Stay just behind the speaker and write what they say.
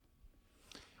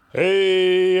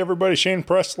Hey, everybody. Shane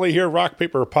Presley here, Rock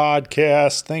Paper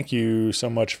Podcast. Thank you so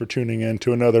much for tuning in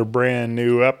to another brand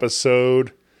new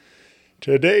episode.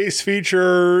 Today's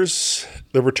features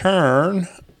the return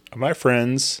of my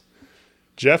friends,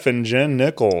 Jeff and Jenn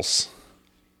Nichols.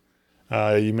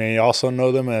 You may also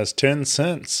know them as 10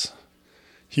 Cents.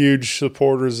 Huge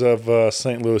supporters of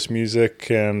St. Louis music,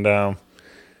 and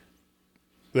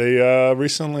they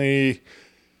recently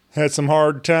had some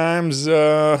hard times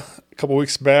a couple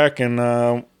weeks back,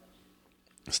 and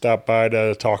stopped by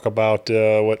to talk about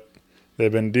what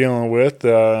they've been dealing with.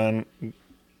 And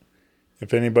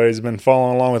if anybody's been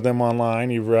following along with them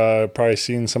online, you've probably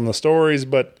seen some of the stories,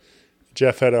 but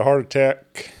Jeff had a heart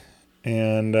attack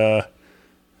and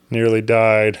nearly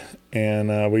died,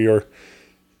 and we are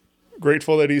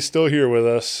grateful that he's still here with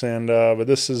us. And but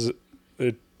this is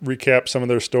it recaps some of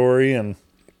their story, and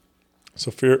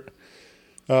so fair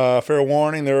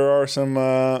warning, there are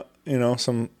some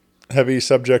some heavy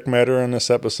subject matter in this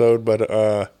episode, but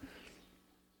I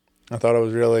thought it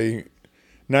was really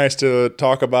nice to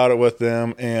talk about it with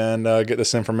them and get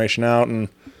this information out and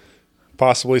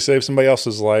possibly save somebody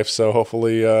else's life. So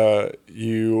hopefully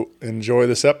you enjoy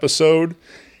this episode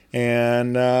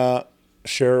and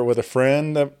share it with a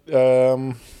friend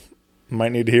that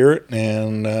might need to hear it.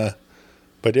 And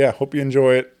but yeah, hope you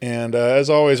enjoy it. And as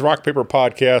always, Rock Paper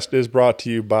Podcast is brought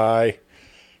to you by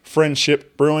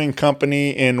Friendship Brewing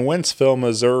Company in Wentzville,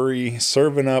 Missouri,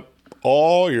 serving up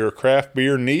all your craft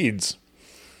beer needs.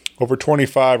 Over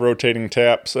 25 rotating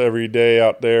taps every day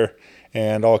out there,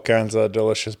 and all kinds of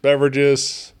delicious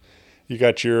beverages. You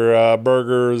got your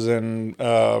burgers and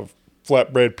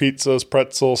flatbread pizzas,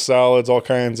 pretzels, salads, all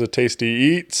kinds of tasty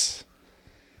eats.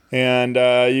 And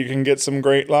you can get some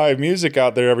great live music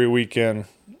out there every weekend.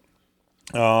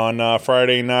 On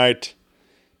Friday night,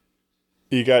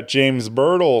 you got James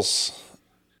Birtles,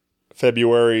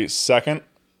 February 2nd.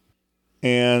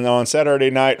 And on Saturday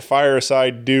night,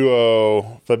 Fireside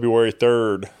Duo, February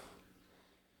 3rd.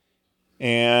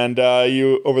 And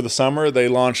over the summer, they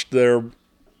launched their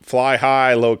Fly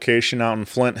High location out in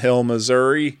Flint Hill,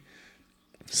 Missouri.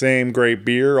 Same great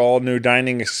beer, all new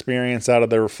dining experience out of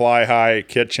their Fly High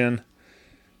kitchen.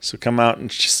 So come out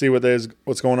and see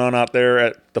what's going on out there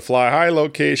at the Fly High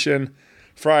location.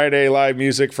 Friday, live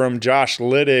music from Josh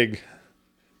Littig,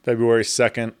 February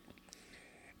 2nd.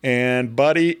 And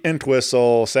Buddy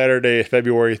Entwistle, Saturday,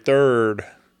 February 3rd.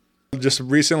 Just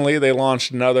recently, they launched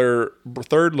another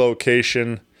third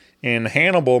location in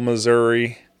Hannibal,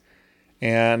 Missouri.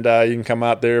 And you can come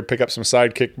out there, pick up some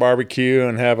Sidekick barbecue,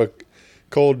 and have a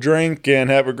cold drink and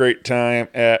have a great time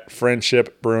at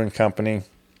Friendship Brewing Company. You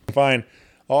can find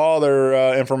all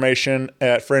their information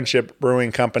at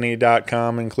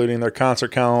friendshipbrewingcompany.com, including their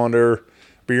concert calendar,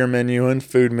 beer menu, and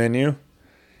food menu.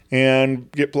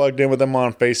 And get plugged in with them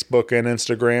on Facebook and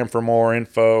Instagram for more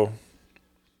info.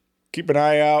 Keep an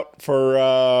eye out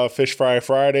for Fish Fry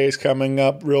Fridays coming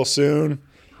up real soon.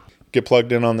 Get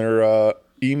plugged in on their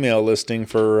email listing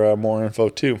for more info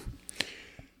too.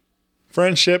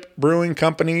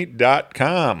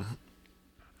 friendshipbrewingcompany.com.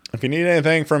 If you need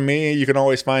anything from me, you can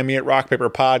always find me at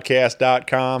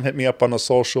rockpaperpodcast.com. Hit me up on the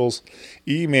socials.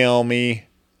 Email me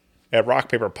at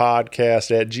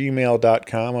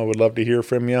rockpaperpodcast@gmail.com. I would love to hear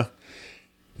from you.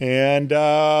 And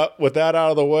with that out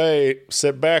of the way,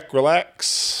 sit back,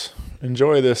 relax,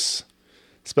 enjoy this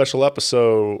special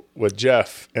episode with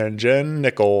Jeff and Jenn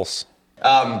Nichols.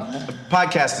 A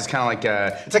podcast is kind of like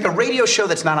it's like a radio show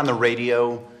that's not on the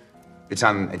radio. It's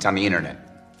on the internet.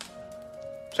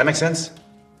 Does that make sense?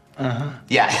 Uh-huh.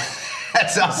 Yeah.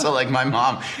 That's also like my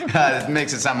mom. It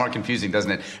makes it sound more confusing,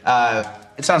 doesn't it?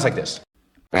 It sounds like this.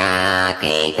 Rock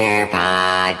Paper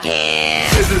Podcast.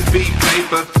 This is beat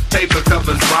paper, paper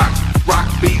covers rock. Rock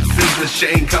beats is the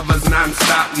Shane covers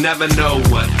non-stop. Never know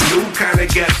what new kind of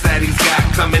guest that he's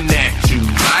got coming at you.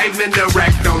 Live and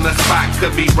direct on the spot.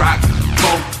 Could be rock,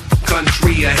 folk,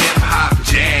 country, or hip-hop,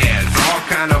 jazz. All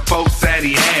kind of folks that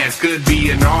he has. Could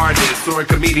be an artist or a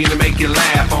comedian to make you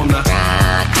laugh on the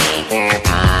Rock Paper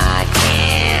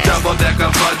Podcast.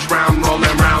 double-decker fudge round,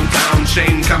 rolling round town.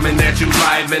 Shane coming at you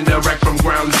live and direct from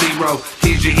ground zero.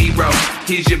 He's your hero,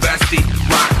 he's your bestie.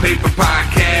 Rock Paper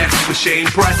Podcast with Shane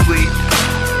Presley.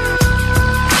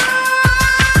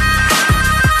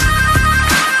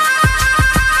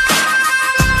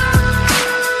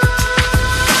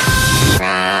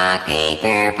 Rock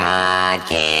Paper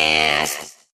Podcast.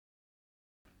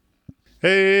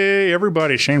 Hey,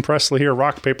 everybody. Shane Presley here,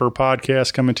 Rock Paper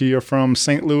Podcast, coming to you from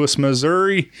St. Louis,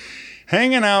 Missouri.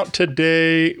 Hanging out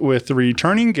today with the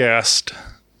returning guest,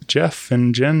 Jeff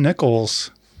and Jenn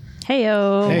Nichols.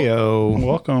 Heyo. Heyo.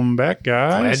 Welcome back,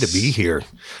 guys. Glad to be here.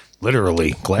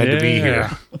 literally glad to be here.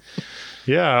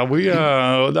 Yeah, we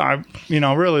I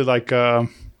really like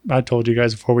I told you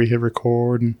guys before we hit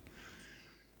record, and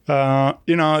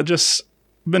just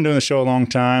been doing the show a long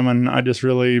time, and I just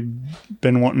really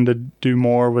been wanting to do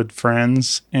more with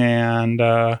friends and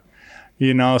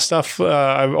stuff.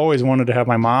 I've always wanted to have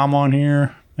my mom on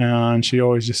here, and she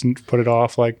always just put it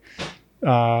off, like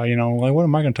like, what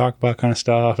am I going to talk about, kind of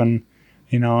stuff, and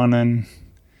and then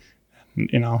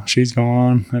she's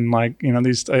gone, and like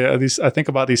these I think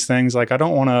about these things, like I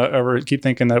don't want to ever keep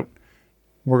thinking that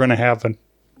we're going to have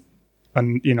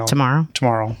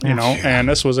tomorrow, and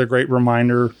this was a great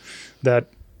reminder that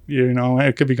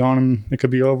it could be gone and it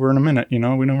could be over in a minute. We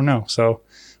never know. So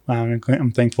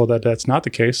I'm thankful that that's not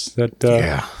the case. That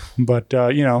but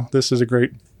this is a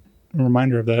great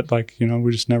reminder of that. Like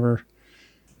we just never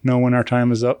know when our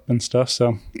time is up and stuff.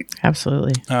 So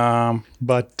absolutely. And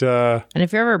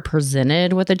if you're ever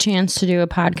presented with a chance to do a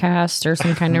podcast or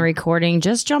some kind of recording,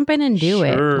 just jump in and do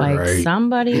it. Like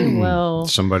somebody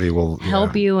will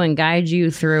help you and guide you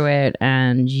through it,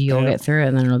 and you'll get through it,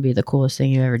 and then it'll be the coolest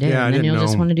thing you ever did. And then you'll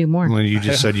just want to do more. When you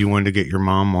just said you wanted to get your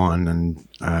mom on, and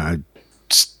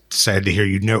sad to hear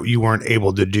you weren't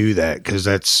able to do that, because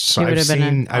that's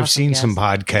I've seen some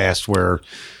podcasts where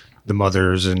the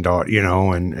mothers and daughter,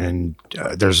 and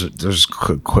there's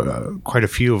quite a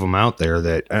few of them out there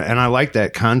that, and I like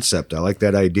that concept. I like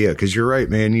that idea, because you're right,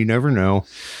 man. You never know.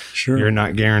 Sure. You're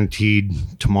not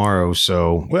guaranteed tomorrow.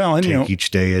 So and take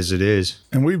each day as it is.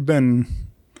 And we've been,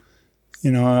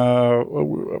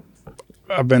 I've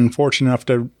been fortunate enough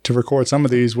to record some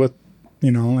of these with,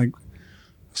 like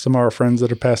some of our friends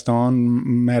that have passed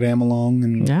on, Matt Amalong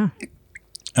and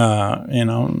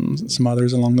some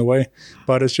others along the way.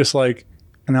 But it's just like,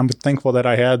 and I'm thankful that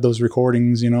I had those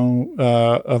recordings,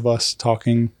 of us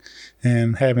talking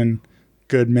and having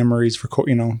good memories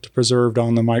to preserved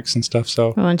on the mics and stuff.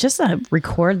 So and just to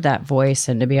record that voice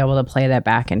and to be able to play that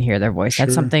back and hear their voice.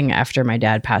 That's something after my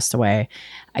dad passed away,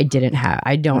 I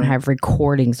don't have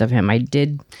recordings of him. I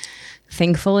did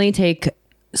thankfully take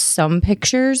some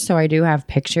pictures, so I do have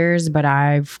pictures, but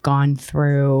I've gone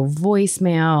through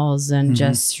voicemails and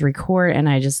just record, and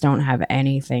I just don't have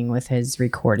anything with his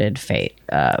recorded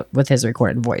with his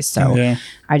recorded voice. So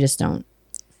I just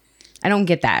I don't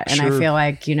get that. And I feel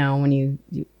like, when you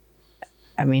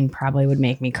probably would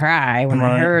make me cry when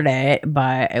I heard it,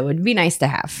 but it would be nice to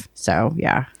have. So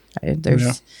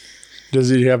Does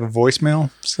he have a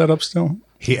voicemail set up still?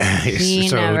 He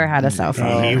never had a cell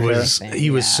phone. He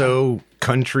was so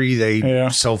country.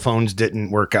 Cell phones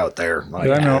didn't work out there.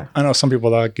 I know some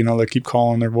people that they keep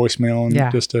calling their voicemail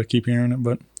and just to keep hearing it,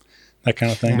 but that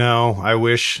kind of thing. No, I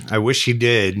wish he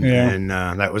did. Yeah. And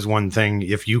that was one thing.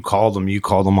 If you called him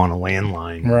on a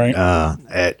landline, right?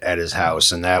 At his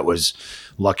house, and that was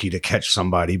lucky to catch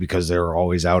somebody, because they were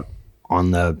always out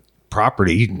on the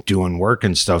property doing work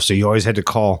and stuff. So you always had to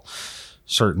call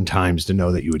certain times to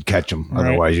know that you would catch them. Right.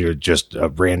 Otherwise, you're just a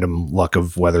random luck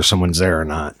of whether someone's there or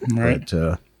not. Right.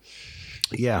 But,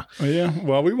 yeah.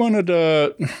 Well, we wanted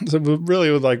so really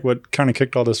like what kind of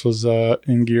kicked all this was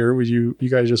in gear. Was you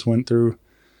guys just went through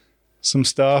some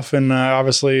stuff, and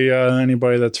obviously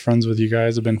anybody that's friends with you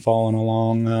guys have been following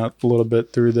along a little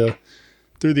bit through the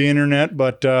internet.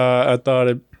 But I thought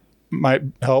it might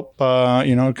help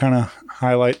kind of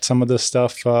highlight some of this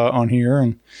stuff on here,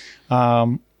 and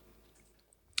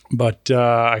but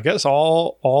I guess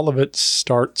all of it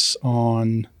starts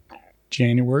on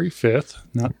January 5th,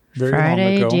 not very long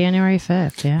ago. Friday, January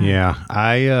 5th, Yeah,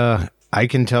 I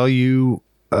can tell you,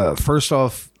 first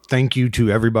off, thank you to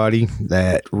everybody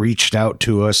that reached out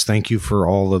to us. Thank you for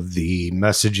all of the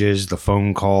messages, the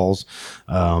phone calls,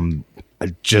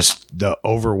 just the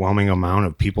overwhelming amount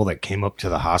of people that came up to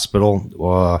the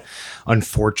hospital.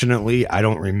 Unfortunately, I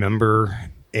don't remember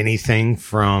anything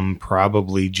from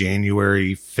probably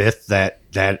January 5th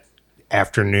that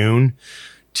afternoon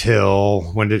till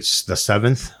when it's the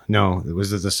 7th. No,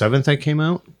 was it the 7th I came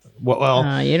out?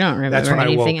 Well, you don't remember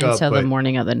anything until the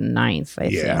morning of the 9th, I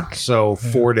think. So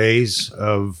 4 days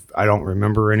of I don't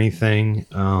remember anything.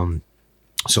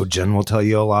 So Jenn will tell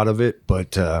you a lot of it,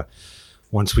 but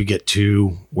once we get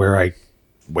to where I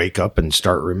wake up and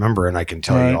start remembering, I can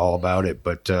tell you all about it.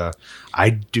 But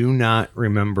I do not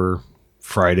remember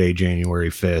Friday, January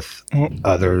 5th,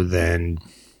 other than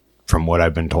from what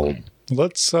I've been told.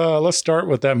 Let's start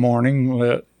with that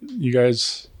morning. You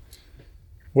guys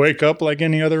wake up like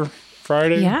any other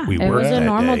Friday? Yeah, We it worked was a that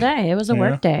normal day. day. It was a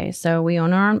work day. So we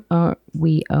own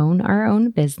our own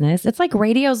business. It's like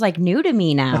radio's like new to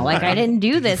me now. Like I didn't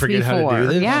do this forget how to before. do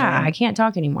this? Yeah, I can't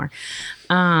talk anymore.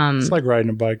 It's like riding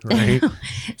a bike, right?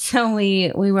 So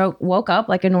we woke up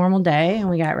like a normal day and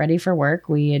we got ready for work.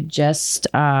 We had just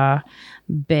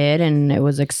bid and it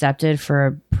was accepted for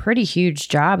a pretty huge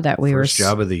job that we First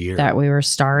job of the year. that we were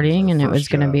starting, and it was first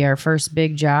going to be job. our first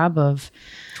big job of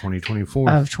 2024.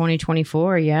 of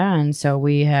 2024. Yeah, and so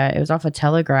it was off a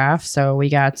Telegraph, so we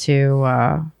got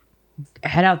to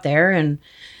head out there and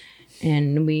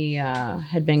we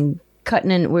had been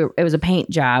cutting in. It was a paint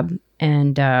job,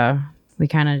 and we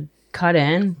kind of cut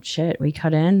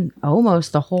in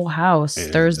almost the whole house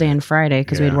Thursday and Friday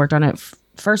because we had worked on it.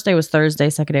 First day was Thursday,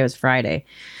 second day was Friday.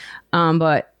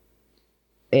 But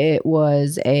it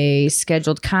was a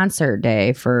scheduled concert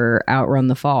day for Outrun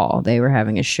the Fall. They were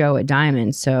having a show at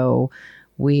Diamond, so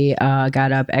we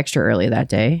got up extra early that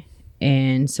day,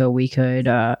 and so we could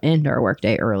end our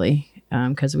workday early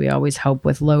because we always help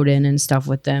with load-in and stuff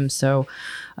with them. So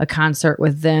a concert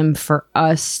with them for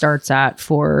us starts at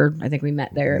 4. I think we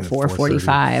met there at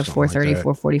 4:45,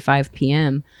 4:45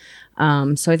 p.m.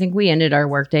 So I think we ended our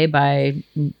workday by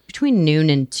between noon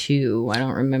and 2. I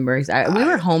don't remember exactly. We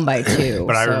were home by 2.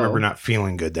 But I remember not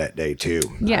feeling good that day too.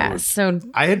 Yeah. So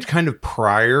I had kind of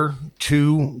prior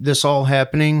to this all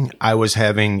happening, I was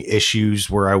having issues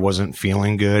where I wasn't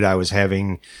feeling good. I was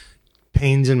having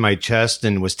pains in my chest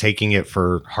and was taking it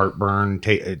for heartburn,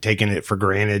 taking it for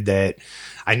granted that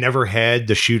I never had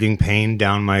the shooting pain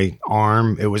down my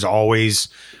arm. It was always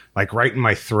like right in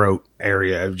my throat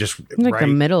area, just like the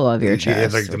middle of your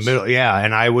chest. like the middle. Yeah.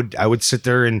 And I would sit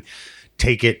there and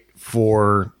take it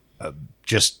for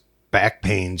just back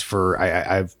pains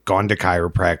I've gone to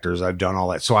chiropractors. I've done all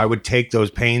that. So I would take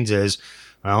those pains as,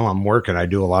 well, I'm working. I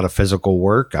do a lot of physical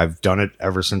work. I've done it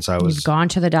ever since I was. You've gone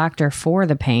to the doctor for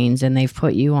the pains and they've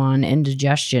put you on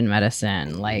indigestion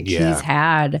medicine. Like he's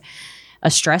had a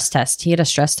stress test. He had a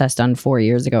stress test done 4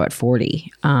 years ago at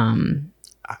 40.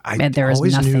 And there was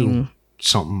always nothing. knew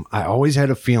something. I always had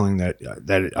a feeling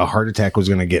that a heart attack was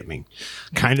going to get me.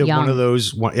 Kind of one of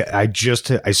those. I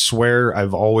swear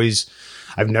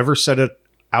I've never said it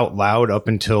out loud up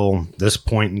until this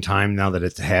point in time. Now that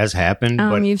it has happened,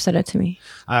 but You've said it to me.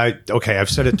 I've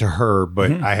said it to her,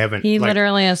 but I haven't. He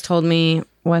literally has told me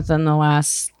within the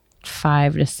last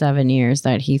 5 to 7 years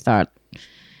that he thought,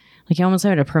 like he almost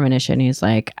had a premonition. He's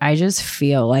like, I just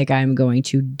feel like I'm going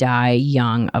to die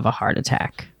young of a heart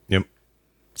attack. Yep.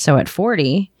 So at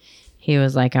 40, he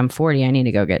was like, I'm 40. I need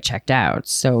to go get checked out.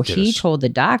 So he told the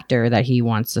doctor that he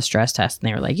wants the stress test. And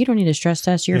they were like, you don't need a stress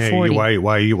test. You're 40.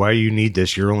 Why you need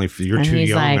this? You're and too he's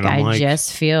young. Like, and I'm I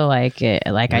just feel like it.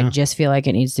 Like, I just feel like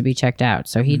it needs to be checked out.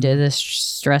 So he did this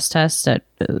stress test. So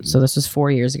this was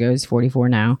 4 years ago. He's 44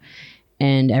 now.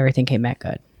 And everything came back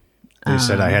good. They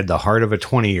said I had the heart of a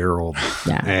 20-year-old,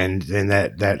 and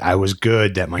that I was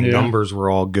good, that my numbers were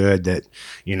all good, that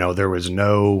there was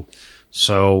no.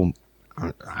 So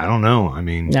I don't know. I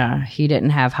mean, he didn't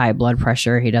have high blood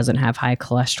pressure. He doesn't have high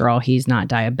cholesterol. He's not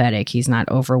diabetic. He's not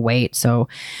overweight. So,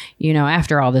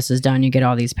 after all this is done, you get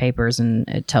all these papers and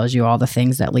it tells you all the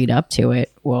things that lead up to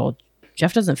it. Well,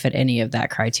 Jeff doesn't fit any of that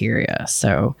criteria.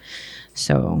 So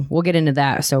we'll get into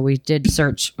that. So we did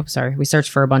search. We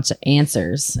searched for a bunch of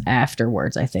answers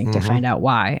afterwards, I think, to find out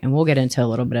why. And we'll get into a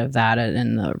little bit of that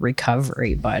in the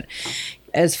recovery. But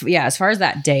as far as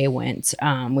that day went,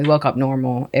 we woke up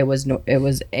normal. It was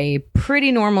a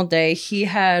pretty normal day. He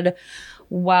had,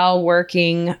 while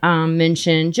working,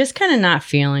 mentioned just kind of not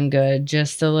feeling good.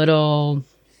 Just a little.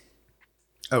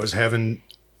 I was having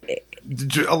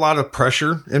a lot of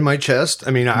pressure in my chest.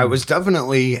 I mean, I was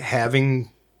definitely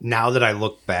having, now that I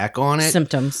look back on it,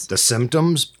 the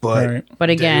symptoms, but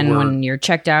but again, when you're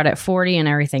checked out at 40 and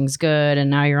everything's good, and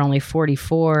now you're only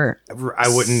 44, I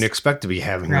wouldn't expect to be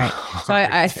having right. So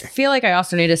I feel like I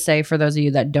also need to say, for those of you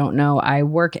that don't know, I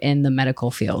work in the medical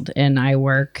field, and I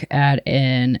work at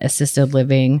an assisted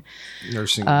living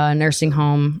nursing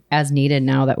home as needed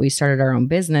now that we started our own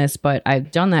business, but I've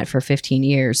done that for 15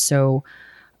 years. So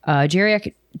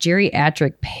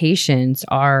geriatric patients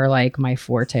are like my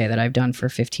forte that I've done for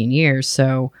 15 years.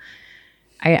 So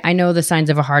I know the signs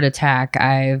of a heart attack.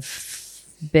 I've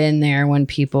been there when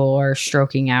people are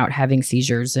stroking out, having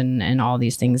seizures and all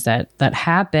these things that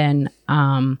happen.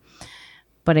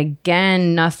 But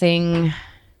again, nothing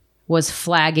was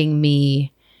flagging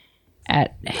me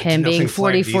at him being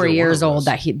 44 years old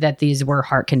that these were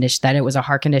heart conditions, that it was a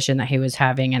heart condition that he was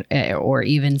having, or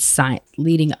even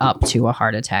leading up to a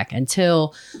heart attack.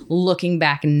 Until looking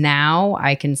back now,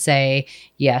 I can say,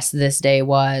 yes, this day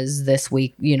was this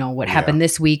week, what happened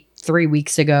this week 3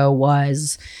 weeks ago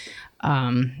was,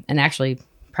 and actually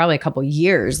probably a couple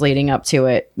years leading up to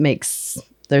it,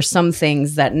 there's some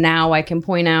things that now I can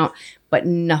point out, but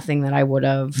nothing that I would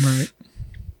have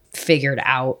figured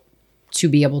out to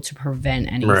be able to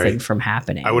prevent anything from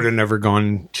happening. I would have never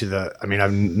gone to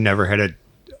I've never had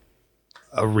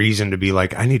a reason to be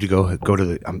like, I need to go to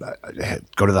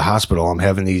the hospital. I'm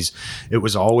having these. It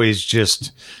was always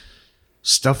just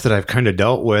stuff that I've kind of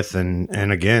dealt with.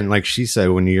 And again, like she said,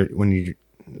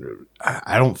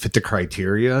 I don't fit the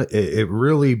criteria. It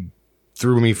really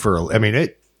threw me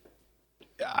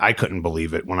I couldn't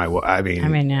believe it when I woke up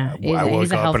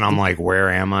and I'm like,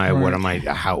 where am I? What am I?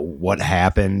 What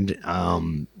happened?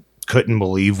 Couldn't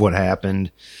believe what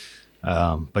happened.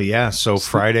 But yeah, so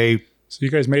Friday. So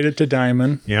you guys made it to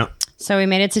Diamond. Yeah. So we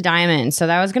made it to Diamond. So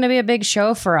that was going to be a big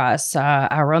show for us.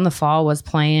 Around the Fall was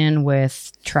playing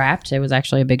with Trapped. It was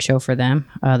actually a big show for them.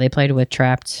 They played with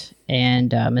Trapped and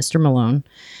Mr. Malone.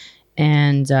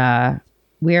 And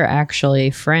we are actually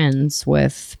friends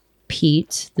with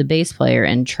Pete, the bass player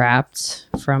in Trapped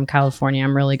from California.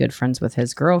 I'm really good friends with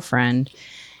his girlfriend.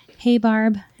 Hey,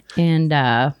 Barb. And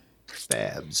Babs.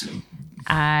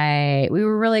 We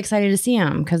were really excited to see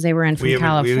him because they were in from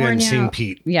California. We hadn't seen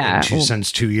Pete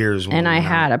since 2 years. And I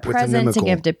had a present to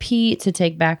give to Pete to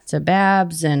take back to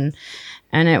Babs. And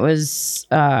it was...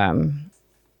 we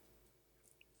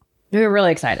were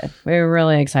really excited. We were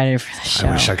really excited for the show.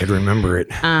 I wish I could remember it.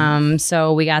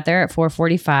 So we got there at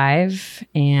 4:45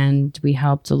 and we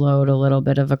helped load a little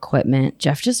bit of equipment.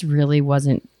 Jeff just really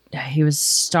wasn't, he was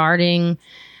starting,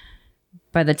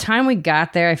 by the time we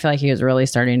got there, I feel like he was really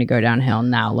starting to go downhill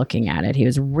now looking at it. He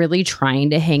was really trying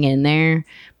to hang in there,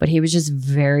 but he was just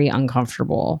very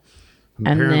uncomfortable.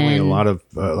 Apparently a lot of,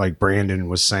 like Brandon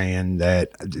was saying,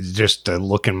 that just the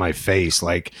look in my face,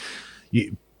 like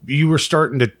people were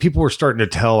starting to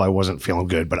tell I wasn't feeling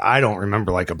good, but I don't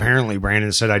remember. Like apparently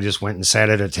Brandon said I just went and sat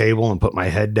at a table and put my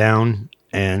head down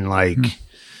and like,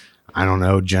 I don't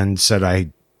know. Jenn said I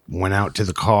went out to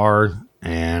the car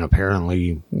and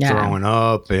apparently throwing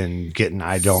up and getting,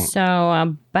 So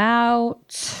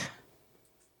about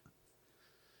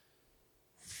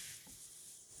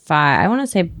 5, I want to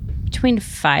say between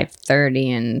 5:30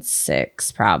 and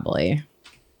 6 probably.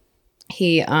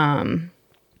 He,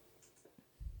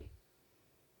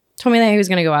 told me that he was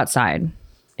going to go outside.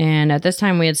 And at this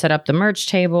time we had set up the merch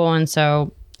table. And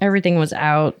so everything was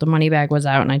out. The money bag was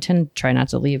out. And I tend to try not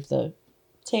to leave the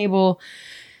table.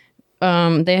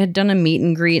 They had done a meet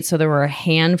and greet. So there were a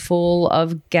handful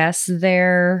of guests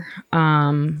there.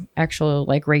 Actual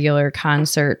like regular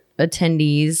concert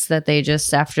attendees that they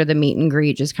just, after the meet and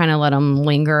greet, just kind of let them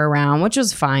linger around, which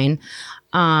was fine.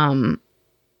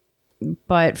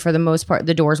 But for the most part,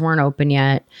 the doors weren't open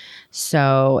yet.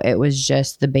 So it was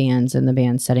just the bands and the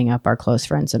band setting up our close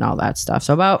friends and all that stuff.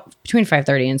 So about between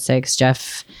 5:30 and 6,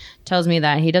 Jeff tells me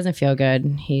that he doesn't feel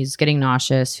good. He's getting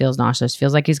nauseous, feels like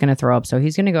he's going to throw up. So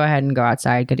he's going to go ahead and go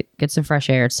outside, get some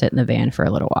fresh air, sit in the van for a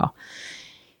little while.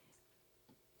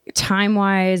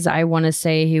 Time-wise, I want to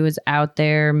say he was out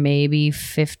there maybe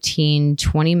 15,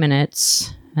 20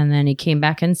 minutes. And then he came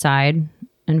back inside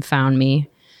and found me.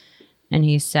 And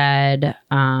he said,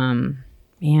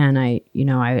 man, I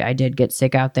did get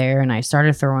sick out there and I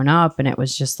started throwing up, and it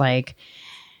was just like,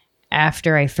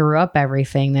 after I threw up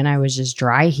everything, then I was just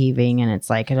dry heaving, and it's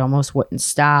like, it almost wouldn't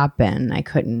stop, and I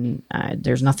couldn't,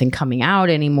 there's nothing coming out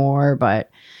anymore. But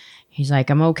he's like,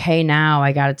 I'm okay now.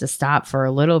 I got it to stop for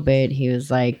a little bit. He was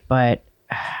like, but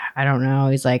I don't know.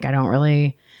 He's like, I don't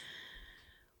really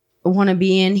want to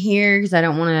be in here because I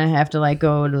don't want to have to like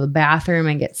go to the bathroom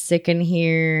and get sick in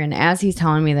here. And as he's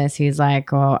telling me this, he's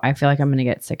like, well, I feel like I'm going to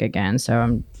get sick again. So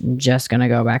I'm just going to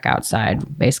go back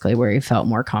outside, basically where he felt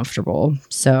more comfortable.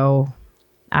 So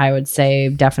I would say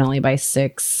definitely by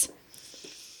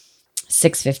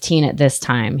 6:15 at this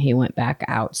time, he went back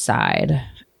outside,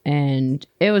 and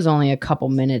it was only a couple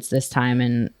minutes this time.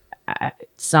 And I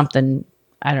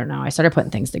don't know. I started putting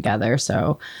things together.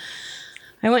 So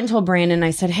I went and told Brandon, I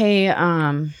said, hey,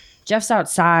 Jeff's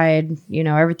outside,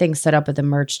 everything's set up at the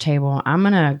merch table. I'm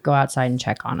going to go outside and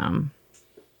check on him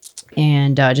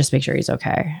and just make sure he's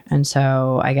okay. And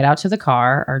so I get out to the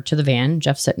car, or to the van.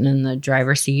 Jeff's sitting in the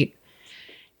driver's seat,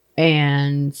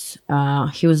 and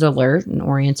he was alert and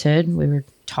oriented. We were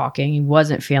talking. He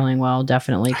wasn't feeling well,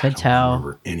 definitely could tell. I don't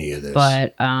remember any of this.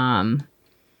 But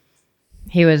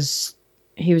he was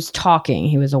talking.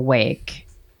 He was awake.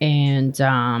 And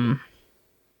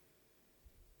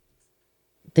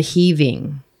the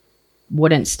heaving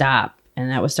wouldn't stop,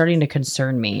 and that was starting to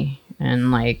concern me.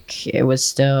 And like, it was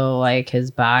still like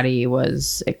his body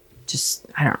was just,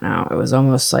 I don't know. It was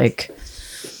almost like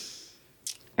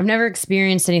I've never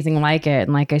experienced anything like it.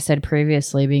 And like I said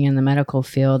previously, being in the medical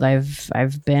field, I've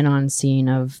been on scene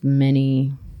of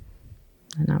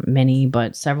not many,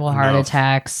 but several heart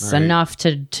attacks, right. enough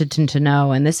to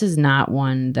know. And this is not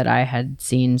one that I had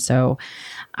seen. So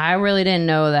I really didn't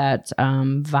know that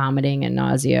vomiting and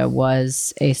nausea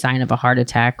was a sign of a heart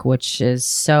attack, which is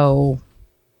so...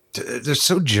 They're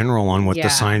so general on what Yeah. the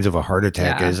signs of a heart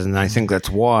attack Yeah. is. And I think that's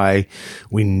why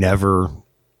we never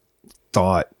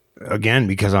thought, again,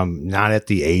 because I'm not at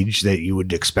the age that you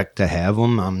would expect to have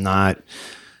them.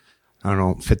 I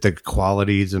don't fit the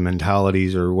qualities and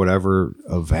mentalities or whatever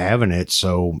of having it.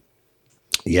 So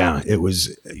yeah, it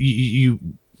was you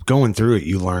going through it.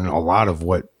 You learn a lot of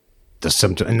what the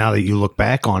symptom. And now that you look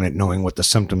back on it, knowing what the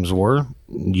symptoms were,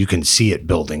 you can see it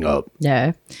building up.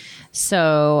 Yeah.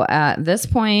 So at this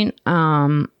point,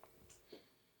 the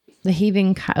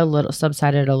heaving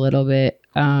subsided a little bit.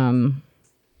 The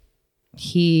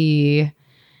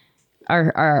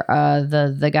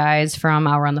guys from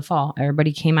I'll Run the Fall,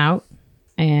 everybody came out,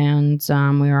 and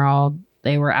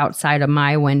they were outside of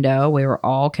my window. We were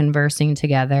all conversing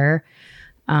together.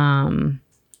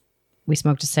 We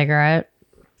smoked a cigarette.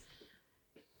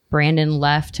 Brandon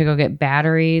left to go get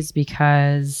batteries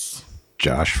because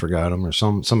Josh forgot them, or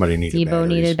somebody needed Debo batteries.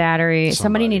 needed batteries.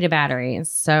 Somebody needed batteries.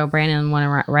 So Brandon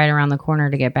went right around the corner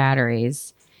to get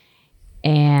batteries.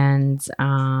 And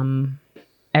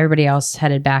everybody else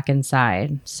headed back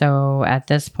inside. So at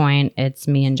this point, it's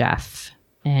me and Jeff.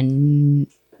 And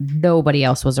nobody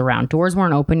else was around. Doors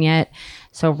weren't open yet.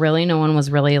 So really no one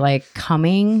was really like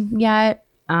coming yet.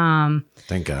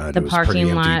 Thank God. The It was pretty parking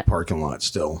empty lot- parking lot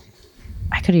still.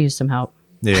 I could have used some help.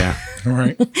 Yeah. All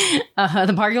right.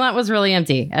 The parking lot was really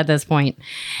empty at this point.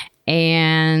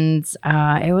 And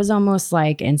it was almost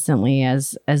like instantly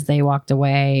as they walked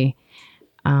away,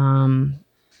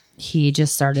 he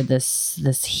just started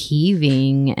this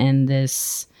heaving and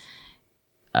this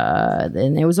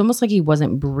and it was almost like he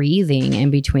wasn't breathing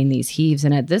in between these heaves.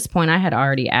 And at this point I had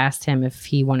already asked him if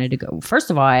he wanted to go. First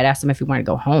of all, I had asked him if he wanted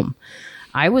to go home.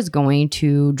 I was going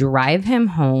to drive him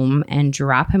home and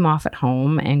drop him off at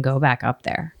home and go back up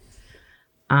there.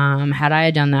 Had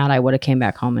I done that, I would have came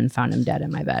back home and found him dead in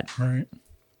my bed. Right.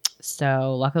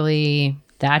 So luckily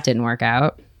that didn't work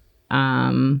out.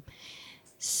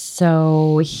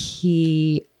 So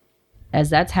as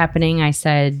that's happening, I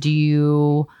said, do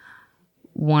you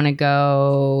want to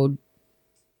go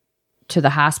to the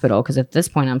hospital? Because at this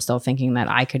point, I'm still thinking that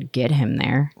I could get him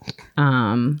there.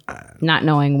 Not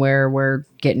knowing where we're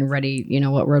getting ready,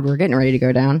 what road we're getting ready to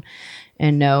go down.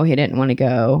 And no, he didn't want to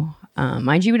go.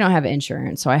 Mind you, we don't have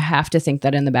insurance. So I have to think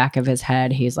that in the back of his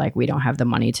head, he's like, we don't have the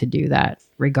money to do that,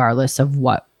 regardless of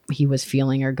what he was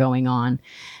feeling or going on.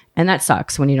 And that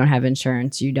sucks when you don't have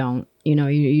insurance. You don't,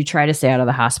 you try to stay out of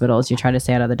the hospitals. You try to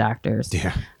stay out of the doctors.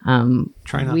 Yeah.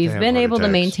 Try not We've to have been heart able to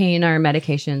attacks. maintain our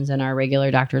medications and our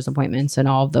regular doctor's appointments and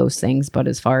all of those things. But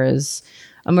as far as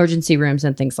emergency rooms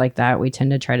and things like that, we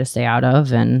tend to try to stay out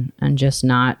of and just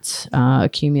not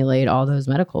accumulate all those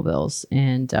medical bills.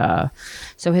 And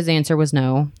so his answer was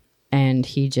no. And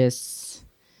he just,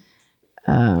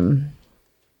 again,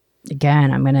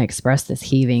 I'm going to express this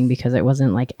heaving because it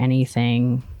wasn't like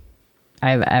anything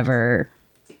I've ever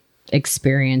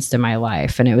experienced in my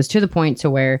life. And it was to the point to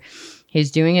where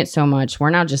he's doing it so much. We're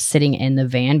now just sitting in the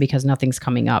van because nothing's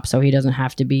coming up. So he doesn't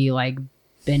have to be like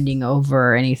bending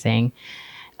over or anything.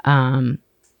 And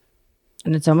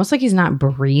it's almost like he's not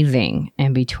breathing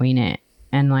in between it.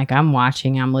 And like, I'm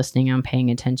watching, I'm listening, I'm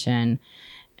paying attention.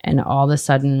 And all of a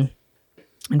sudden,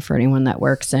 and for anyone that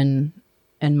works in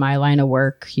my line of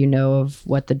work, of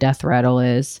what the death rattle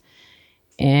is.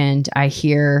 And I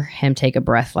hear him take a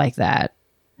breath like that.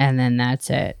 And then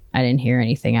that's it. I didn't hear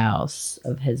anything else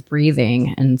of his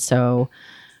breathing. And so,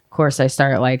 of course, I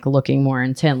started like looking more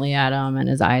intently at him, and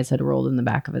his eyes had rolled in the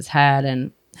back of his head,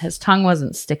 and his tongue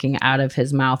wasn't sticking out of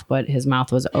his mouth, but his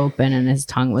mouth was open and his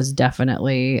tongue was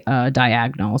definitely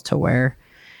diagonal to where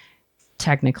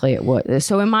technically it was.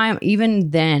 So even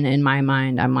then in my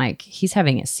mind, I'm like, he's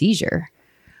having a seizure.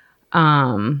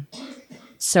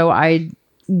 So I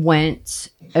went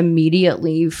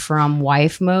immediately from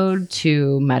wife mode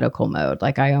to medical mode.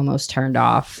 Like I almost turned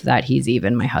off that he's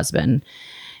even my husband.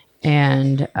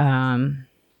 And I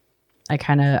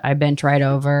bent right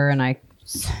over and I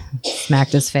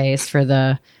smacked his face for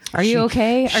the, are you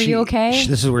okay? Are you okay?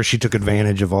 This is where she took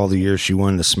advantage of all the years she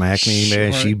wanted to smack me.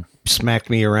 Sure. She smacked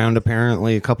me around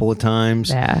apparently a couple of times.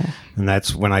 Yeah. And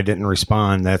that's when I didn't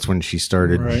respond. That's when she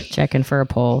started. Right. Checking for a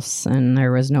pulse, and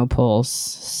there was no pulse.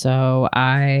 So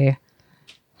I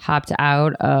hopped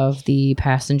out of the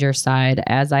passenger side.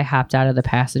 As I hopped out of the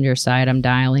passenger side, I'm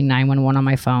dialing 911 on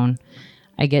my phone.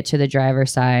 I get to the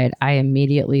driver's side. I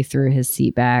immediately threw his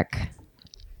seat back.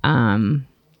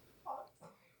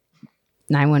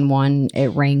 911, it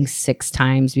rang 6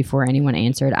 times before anyone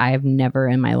answered. I have never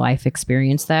in my life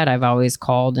experienced that. I've always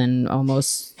called, and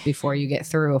almost before you get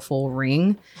through a full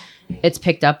ring, it's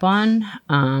picked up on.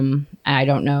 I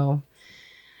don't know.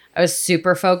 I was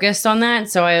super focused on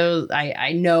that. So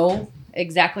I know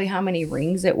exactly how many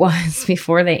rings it was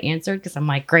before they answered, because I'm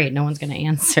like, great, no one's going to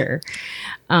answer.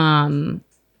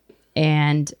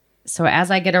 And so as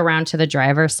I get around to the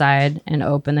driver's side and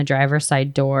open the driver's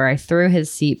side door, I threw his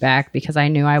seat back because I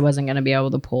knew I wasn't going to be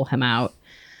able to pull him out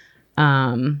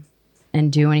and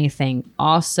do anything.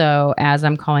 Also, as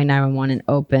I'm calling 911 and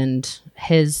opened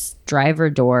his driver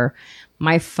door,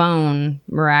 my phone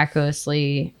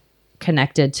miraculously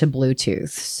connected to Bluetooth.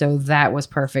 So that was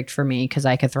perfect for me because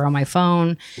I could throw my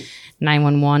phone.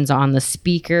 911's on the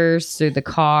speakers through the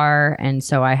car. And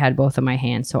so I had both of my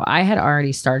hands. So I had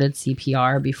already started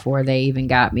CPR before they even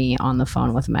got me on the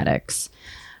phone with medics.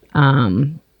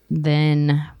 Then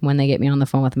when they get me on the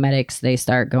phone with medics, they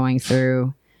start going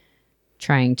through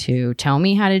trying to tell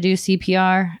me how to do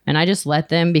CPR. And I just let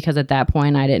them, because at that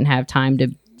point I didn't have time to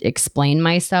explain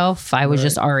myself. I was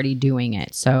just already doing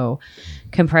it. So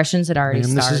compressions had already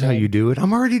started. This is how you do it.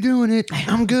 I'm already doing it.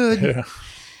 I'm good. Yeah.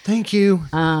 Thank you.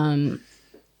 Time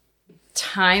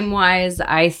wise,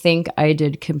 I think I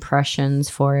did compressions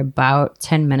for about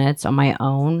 10 minutes on my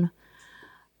own.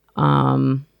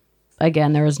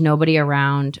 Again, there was nobody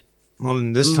around. Well,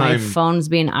 and this time, my phone's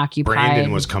being occupied.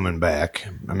 Brandon was coming back.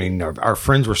 I mean, our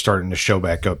friends were starting to show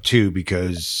back up too,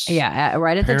 because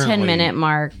right at the 10-minute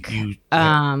mark,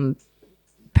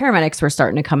 paramedics were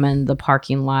starting to come in the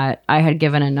parking lot. I had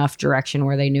given enough direction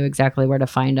where they knew exactly where to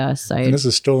find us. And this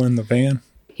is still in the van?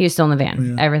 He was still in the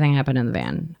van. Yeah. Everything happened in the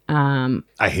van.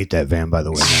 I hate that van, by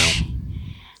the way,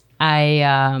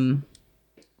 now.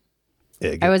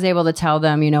 I was able to tell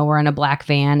them, we're in a black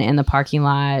van in the parking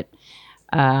lot.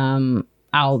 I'm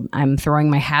throwing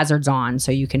my hazards on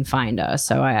so you can find us.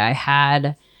 So I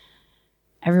had,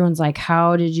 everyone's like,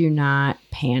 how did you not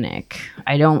panic?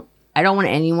 I don't want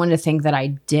anyone to think that I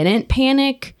didn't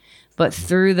panic, but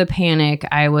through the panic,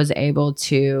 I was able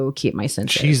to keep my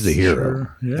senses. She's the hero.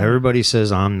 Sure, yeah. Everybody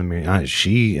says I'm the miracle.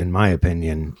 She, in my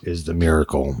opinion, is the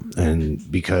miracle.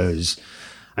 And because,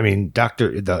 I mean, the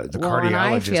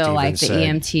cardiologist I feel like the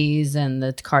EMTs and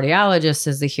the cardiologist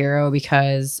is the hero,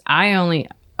 because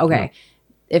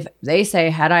if they say,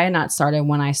 had I not started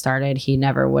when I started, he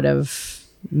never would have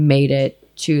made it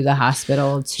to the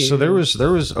hospital. So there was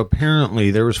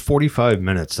 45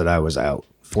 minutes that I was out.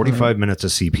 45 minutes of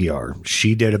CPR.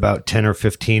 She did about 10 or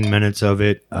 15 minutes of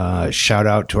it. Shout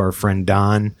out to our friend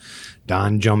Don.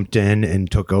 Don jumped in and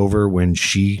took over when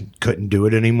she couldn't do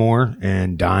it anymore.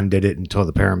 And Don did it until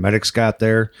the paramedics got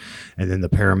there. And then the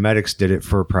paramedics did it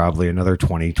for probably another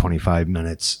 20, 25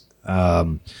 minutes.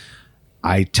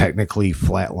 I technically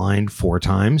flatlined 4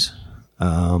 times.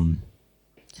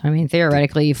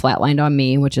 Theoretically, you flatlined on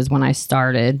me, which is when I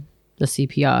started the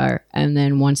CPR. And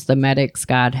then once the medics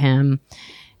got him,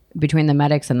 between the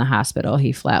medics and the hospital,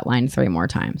 he flatlined 3 more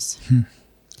times.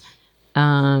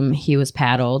 He was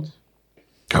paddled.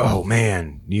 Oh,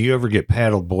 man. You ever get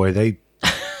paddled, boy?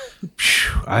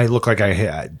 I look like I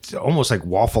had almost like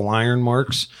waffle iron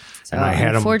marks. So and I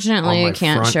had unfortunately, you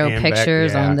can't show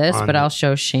pictures on this, but I'll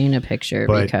show Shane a picture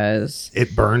because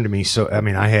it burned me. So,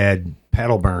 I had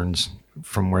paddle burns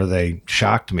from where they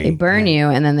shocked me. They burn you,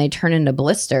 and then they turn into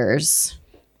blisters.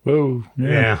 Whoa.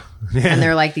 Yeah. And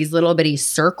they're like these little bitty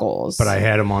circles. But I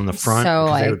had them on the front.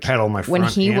 So they would paddle my front. When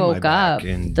he woke up,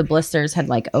 the blisters had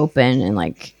opened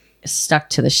and stuck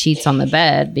to the sheets on the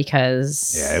bed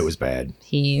because it was bad.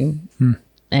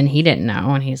 And he didn't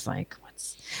know, and he's like,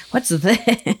 What's this?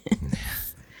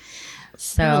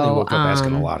 So I woke up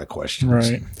asking a lot of questions.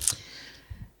 Right.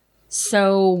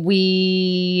 So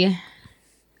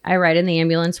I ride in the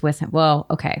ambulance with him. Well,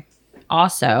 okay.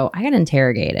 Also, I got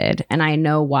interrogated, and I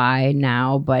know why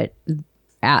now, but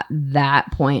at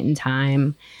that point in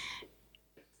time,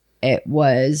 it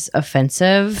was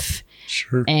offensive.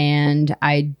 Sure. And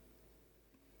I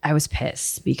was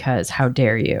pissed because how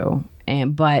dare you?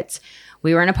 But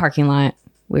we were in a parking lot.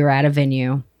 We were at a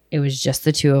venue. It was just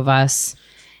the 2 of us.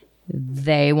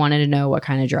 They wanted to know what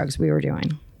kind of drugs we were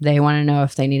doing. They wanted to know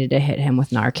if they needed to hit him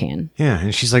with Narcan. Yeah,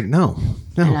 and she's like, no.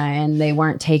 And they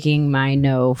weren't taking my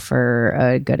no for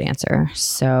a good answer.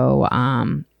 So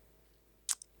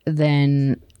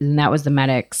then that was the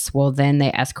medics. Well, then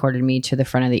they escorted me to the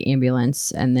front of the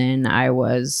ambulance, and then I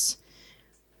was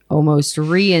almost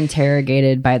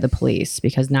re-interrogated by the police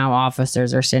because now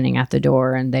officers are sitting at the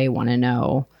door and they want to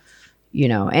know,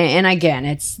 and again,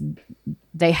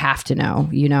 they have to know,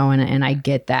 and I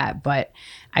get that. But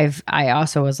I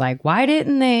also was like, why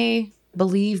didn't they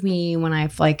believe me when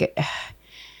I've like,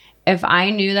 if I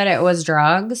knew that it was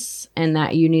drugs and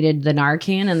that you needed the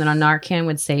Narcan and then a Narcan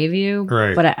would save you.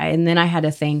 Right. But and then I had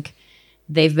to think,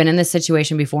 they've been in this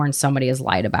situation before and somebody has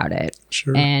lied about it.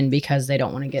 Sure. And because they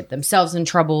don't want to get themselves in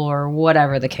trouble or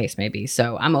whatever the case may be.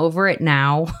 So I'm over it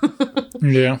now.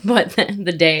 Yeah. But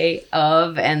the day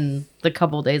of and the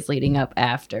couple days leading up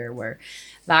after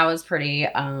that was pretty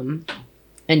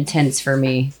intense for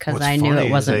me because I knew it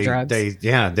wasn't drugs.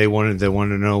 They wanted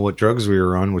to know what drugs we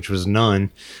were on, which was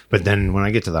none. But then when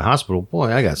I get to the hospital,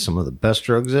 boy, I got some of the best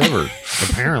drugs ever.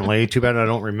 Apparently, too bad I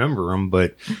don't remember them.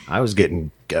 But I was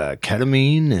getting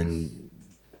ketamine and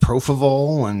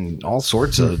Propofol and all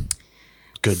sorts of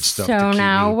good stuff. So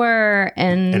now we're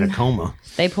in a coma.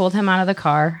 They pulled him out of the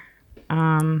car,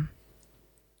 got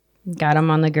him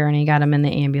on the gurney, got him in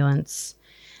the ambulance.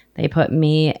 They put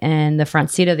me in the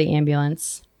front seat of the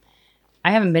ambulance.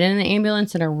 I haven't been in an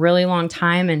ambulance in a really long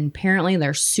time, and apparently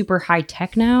they're super high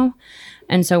tech now.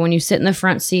 And so when you sit in the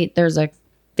front seat, there's a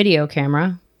video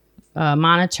camera, a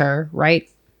monitor right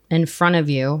in front of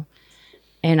you,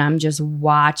 and I'm just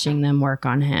watching them work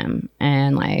on him.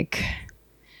 And like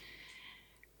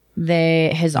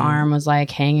his arm was like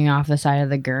hanging off the side of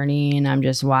the gurney, and I'm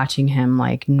just watching him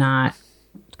like not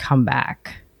come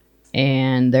back.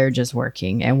 And they're just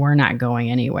working and we're not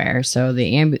going anywhere. So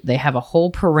they have a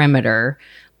whole perimeter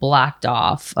blocked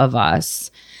off of us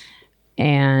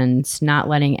and not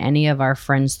letting any of our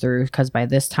friends through because by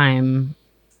this time,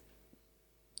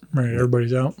 right,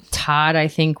 everybody's out. Todd, I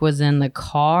think, was in the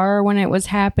car when it was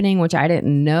happening, which I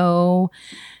didn't know.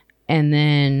 And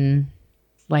then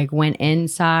like went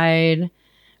inside.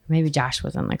 Maybe Josh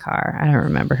was in the car. I don't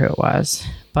remember who it was,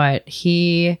 but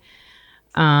he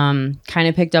kind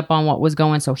of picked up on what was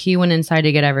going. So he went inside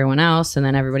to get everyone else, and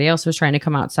then everybody else was trying to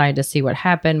come outside to see what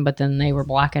happened, but then they were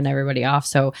blocking everybody off.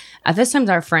 So at this time,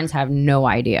 our friends have no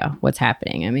idea what's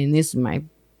happening. I mean, this is my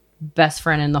best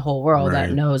friend in the whole world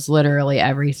that knows literally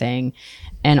everything,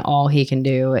 and all he can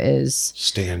do is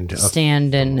stand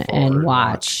and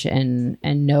watch and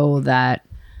know that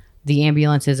the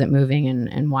ambulance isn't moving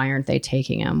and why aren't they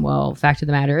taking him? Well, fact of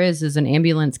the matter is an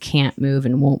ambulance can't move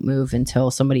and won't move until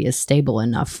somebody is stable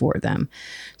enough for them.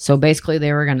 So basically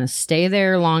they were going to stay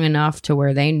there long enough to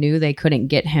where they knew they couldn't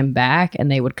get him back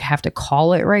and they would have to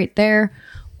call it right there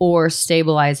or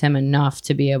stabilize him enough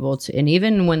to be able to. And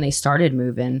even when they started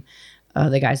moving,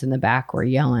 the guys in the back were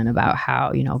yelling about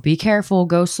how, be careful,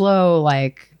 go slow.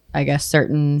 Like, I guess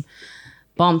certain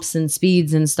bumps and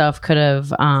speeds and stuff could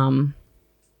have,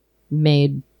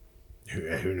 made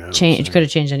who knows, could have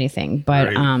changed anything,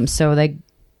 but so they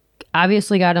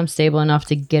obviously got him stable enough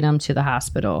to get him to the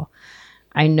hospital.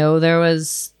 I know there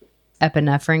was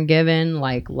epinephrine given,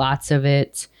 like lots of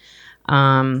it.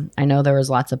 I know there was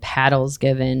lots of paddles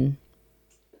given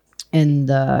in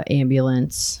the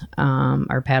ambulance,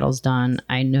 or paddles done.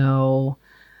 I know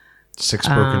 6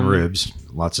 broken ribs,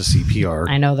 lots of CPR.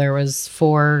 I know there was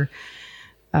 4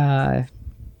 lines.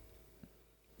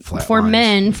 4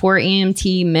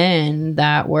 EMT men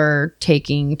that were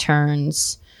taking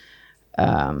turns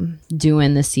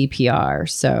doing the CPR.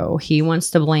 So he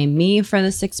wants to blame me for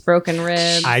the 6 broken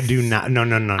ribs. I do not. No.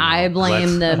 I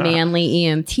blame the manly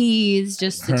EMTs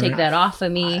just to take that off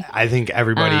of me. I think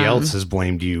everybody else has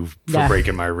blamed you for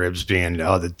breaking my ribs, being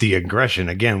the aggression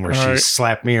again, where she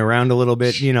slapped me around a little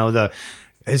bit.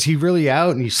 Is he really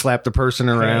out? And you slap the person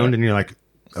around, and you're like,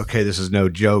 okay, this is no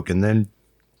joke. And then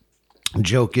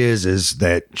joke is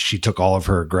that she took all of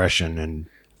her aggression and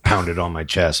pounded on my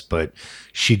chest, but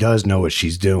she does know what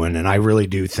she's doing, and I really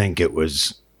do think it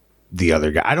was the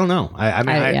other guy. I don't know. I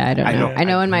don't know. I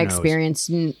know in my experience,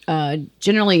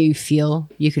 generally you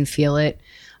can feel it.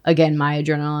 Again, my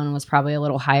adrenaline was probably a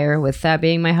little higher with that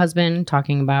being my husband.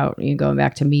 Talking about going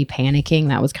back to me panicking,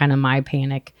 that was kind of my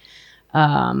panic.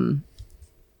 I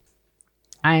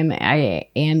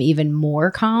am even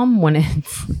more calm when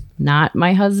it's not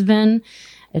my husband.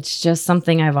 It's just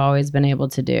something I've always been able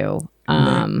to do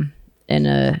in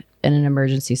an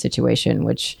emergency situation,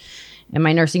 and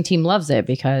my nursing team loves it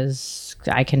because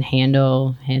I can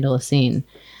handle a scene.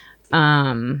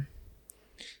 So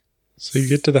you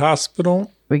get to the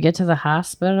hospital? We get to the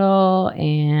hospital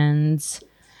and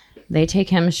they take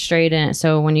him straight in.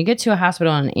 So when you get to a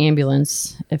hospital in an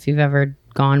ambulance, if you've ever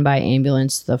gone by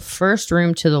ambulance, the first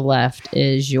room to the left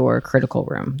is your critical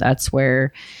room. That's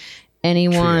where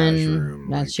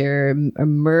that's your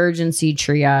emergency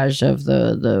triage of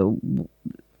the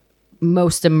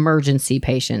most emergency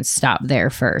patients stop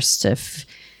there first. If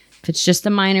if it's just a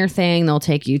minor thing, they'll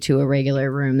take you to a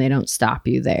regular room. They don't stop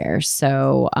you there.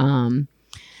 So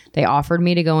they offered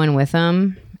me to go in with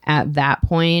them. At that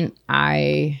point,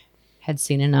 I had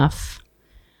seen enough.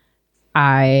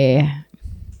 I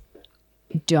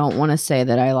don't want to say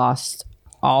that I lost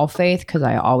all faith, because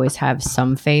I always have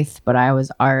some faith, but I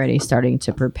was already starting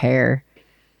to prepare.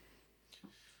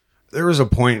 There was a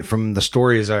point from the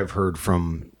stories I've heard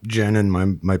from Jen and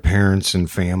my parents and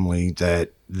family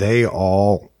that they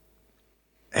all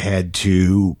had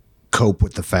to cope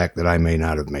with the fact that I may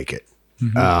not have make it.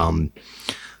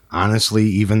 Honestly,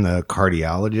 even the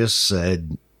cardiologist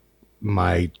said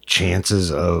my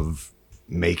chances of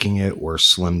making it were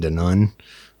slim to none.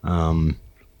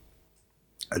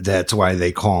 That's why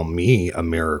they call me a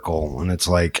miracle. And it's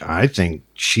like, I think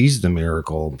she's the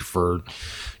miracle for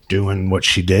doing what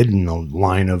she did in the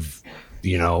line of,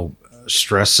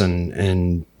 stress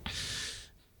and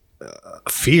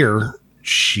fear.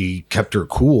 She kept her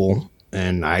cool.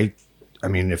 And I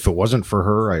mean, if it wasn't for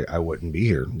her, I wouldn't be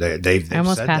here. They I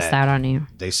almost passed out on you.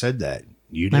 They said that.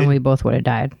 You did. And we both would have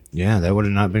died. Yeah, that would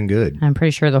have not been good. I'm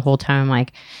pretty sure the whole time I'm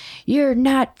like, you're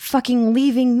not fucking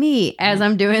leaving me, as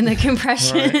I'm doing the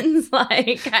compressions.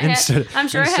 Like, I'm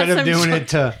sure I had instead of some doing it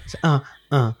to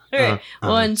Right.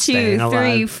 1, 2,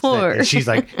 3, 4. And she's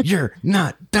like, you're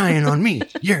not dying on me.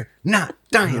 You're not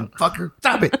dying, fucker.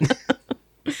 Stop it.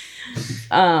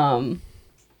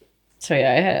 So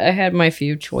yeah, I had my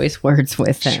few choice words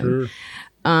with him.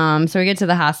 Sure. So we get to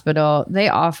the hospital. They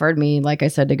offered me, like I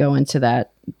said, to go into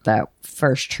that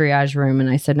first triage room, and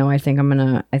I said no. I think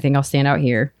I'll stand out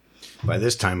here. By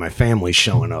this time, my family's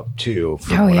showing up too,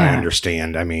 from what I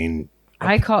understand. I mean,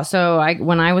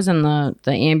 when I was in the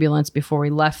ambulance before we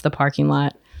left the parking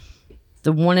lot,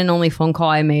 the one and only phone call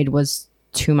I made was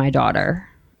to my daughter.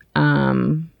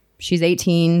 She's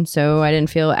 18, so I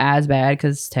didn't feel as bad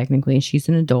because technically she's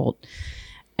an adult,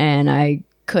 and I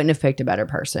couldn't have picked a better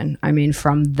person. I mean,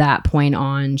 from that point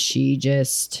on, she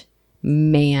just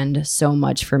manned so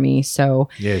much for me. So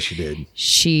yeah, she did.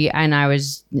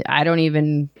 I don't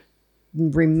even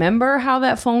remember how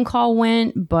that phone call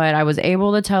went, but I was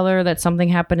able to tell her that something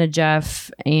happened to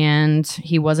Jeff and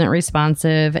he wasn't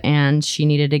responsive and she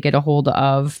needed to get a hold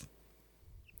of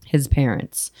his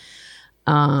parents.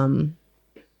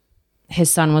 His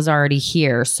son was already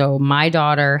here. So my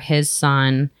daughter, his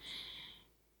son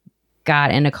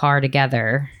got in a car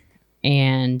together,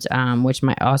 and which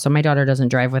my daughter doesn't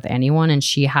drive with anyone, and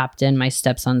she hopped in my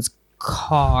stepson's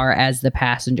car as the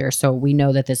passenger. So we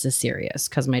know that this is serious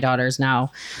because my daughter's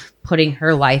now putting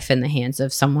her life in the hands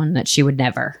of someone that she would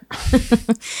never.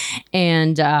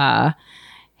 And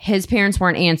his parents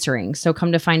weren't answering. So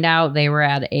come to find out, they were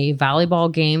at a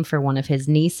volleyball game for one of his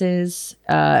nieces.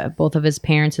 Both of his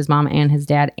parents, his mom and his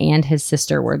dad, and his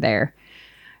sister were there.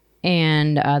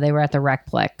 And they were at the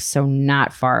Recplex, so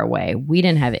not far away. We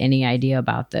didn't have any idea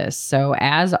about this. So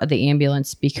as the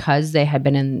ambulance, because they had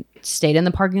stayed in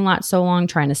the parking lot so long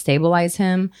trying to stabilize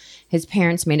him, his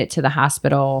parents made it to the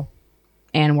hospital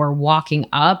and were walking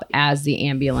up as the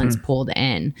ambulance pulled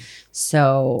in.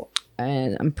 So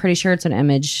I'm pretty sure it's an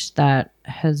image that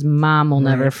his mom will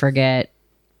never forget,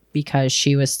 because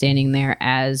she was standing there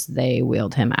as they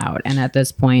wheeled him out. And at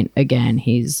this point, again,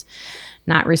 he's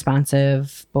not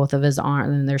responsive. Both of his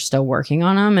arms, and they're still working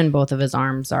on him, and both of his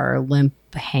arms are limp,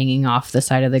 hanging off the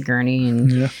side of the gurney.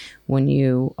 And when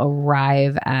you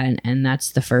arrive and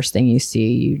that's the first thing you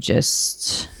see, you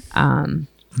just as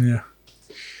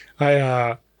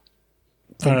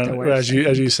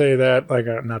you say that,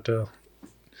 like, not to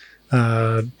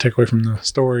take away from the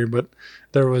story, but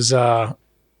there was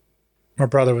my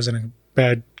brother was in a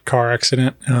bad car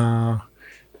accident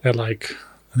at like,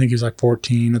 I think he was like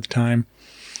 14 at the time.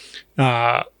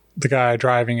 The guy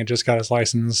driving had just got his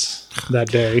license that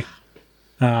day. It's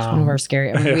one of our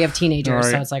scary. I mean, we have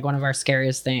teenagers, so it's like one of our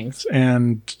scariest things.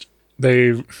 And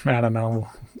I don't know,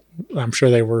 I'm sure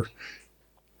they were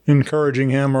encouraging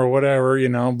him or whatever,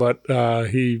 but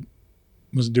he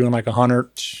was doing like 100,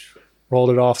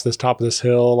 rolled it off this top of this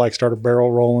hill, like started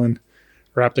barrel rolling,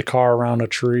 wrapped the car around a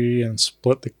tree and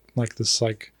split the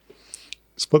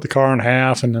car in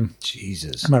half. And then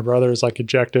Jesus, my brother is like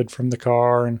ejected from the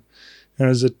car, and it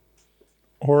was a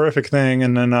horrific thing.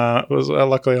 And then it was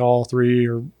luckily all three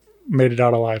made it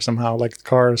out alive somehow. Like the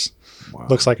car's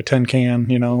looks like a tin can,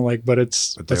 but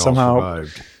they somehow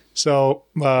survived. So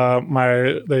they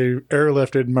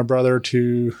airlifted my brother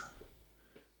to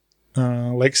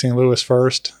Lake St. Louis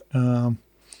first, and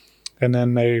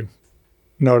then they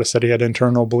noticed that he had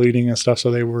internal bleeding and stuff,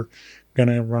 so they were going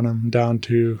to run him down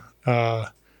to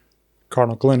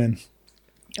Cardinal Glennon.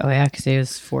 Oh yeah, because he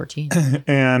was 14.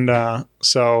 And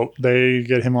so they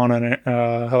get him on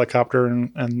a helicopter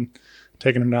and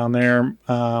taking him down there.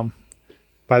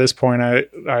 By this point,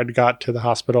 I'd got to the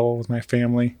hospital with my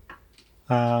family,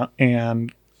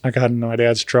 and I got into my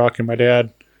dad's truck, and my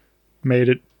dad made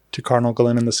it to Cardinal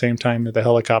Glen in the same time that the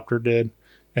helicopter did,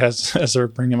 as they're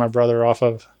bringing my brother off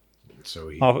the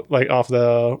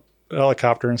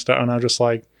helicopter and stuff. And I was just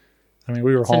like, I mean,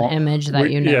 we were It's an image that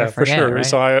you never forget, for sure. right?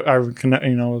 So I connect,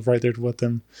 was right there with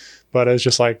him. But it's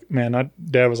just like, man,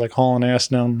 Dad was like hauling ass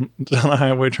down the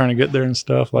highway trying to get there and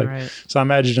stuff. Like, Right. So I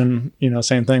imagine,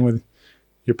 same thing with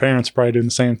your parents probably doing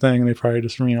the same thing, and they probably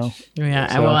just, Yeah,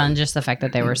 so- well, and just the fact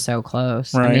that they were so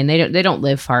close. Right. I mean, they don't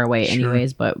live far away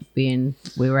anyways, but we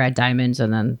were at Diamonds,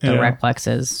 and then the Recplex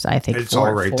is, I think, It's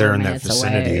all right there in that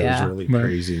vicinity. Away, It was really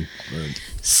crazy. But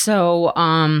So,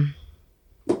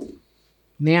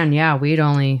 man, yeah,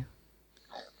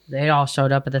 they all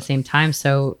showed up at the same time.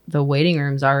 So the waiting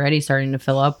room's already starting to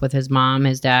fill up with his mom,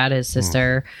 his dad, his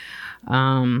sister,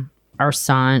 our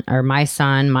son, or my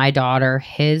son, my daughter,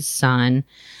 his son.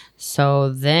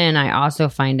 So then I also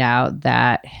find out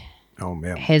that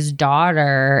his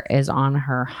daughter is on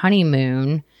her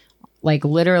honeymoon, like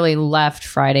literally left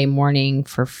Friday morning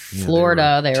for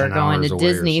Florida. They were 10 going hours to away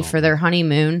or Disney for something. their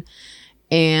honeymoon,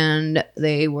 and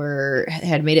they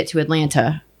had made it to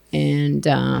Atlanta,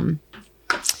 and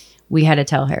we had to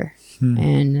tell her.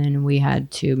 And then we had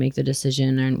to make the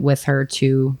decision with her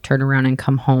to turn around and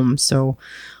come home. So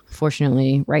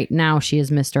fortunately, right now she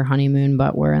has missed her honeymoon,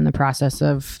 but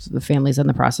the family's in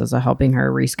the process of helping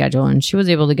her reschedule, and she was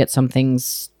able to get some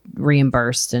things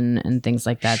reimbursed and things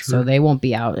like that. So they won't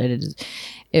be out. It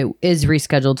is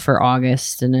rescheduled for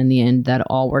August, and in the end that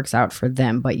all works out for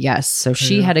them. But yes, so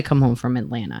she had to come home from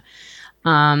Atlanta.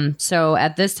 So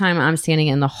at this time I'm standing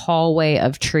in the hallway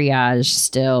of triage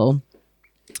still,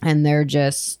 and they're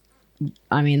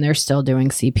still doing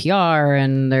CPR,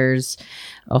 and there's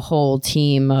a whole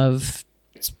team of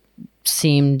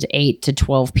seemed 8 to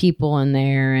 12 people in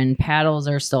there, and paddles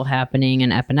are still happening,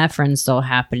 and epinephrine's still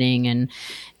happening, and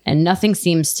nothing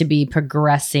seems to be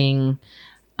progressing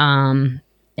in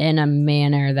a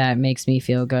manner that makes me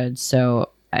feel good. So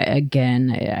I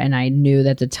knew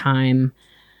that the time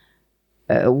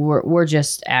we're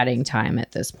just adding time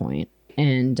at this point.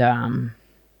 And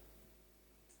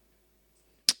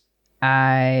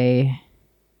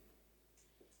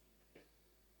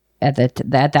at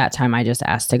that time, I just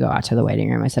asked to go out to the waiting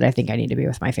room. I said, I think I need to be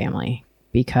with my family,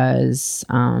 because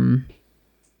I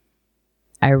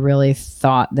really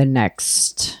thought the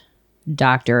next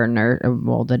doctor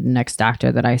the next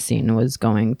doctor that I seen was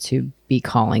going to be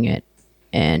calling it,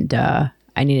 and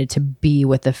I needed to be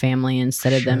with the family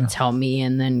instead of them tell me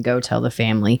and then go tell the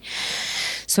family.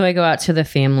 So I go out to the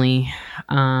family,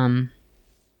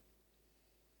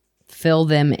 fill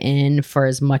them in for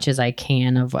as much as I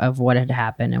can of what had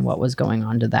happened and what was going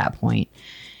on to that point.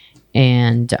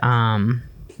 And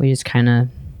we just kind of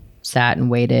sat and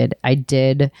waited. I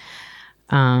did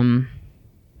the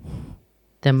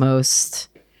most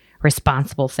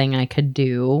responsible thing I could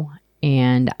do.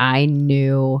 And I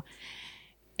knew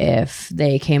if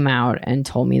they came out and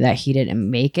told me that he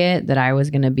didn't make it, that I was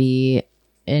going to be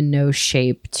in no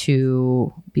shape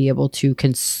to be able to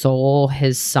console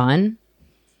his son.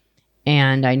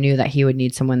 And I knew that he would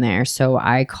need someone there. So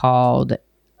I called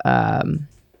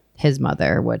his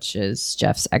mother, which is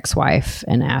Jeff's ex-wife,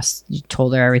 and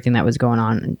told her everything that was going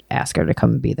on and asked her to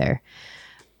come and be there.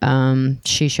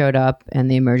 She showed up in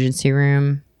the emergency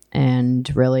room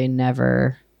and really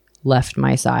never left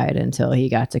my side until he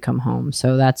got to come home.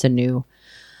 So that's a new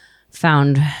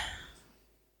found.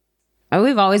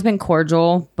 We've always been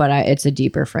cordial, but it's a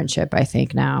deeper friendship, I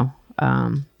think, now.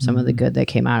 Some of the good that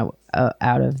came out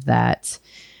of that,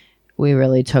 we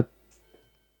really took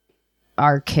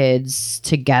our kids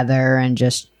together and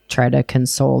just try to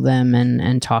console them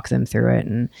and talk them through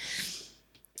it,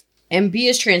 and be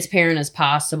as transparent as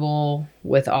possible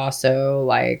with also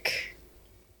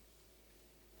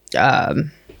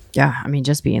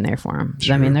just being there for them.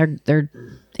 Sure. I mean, they're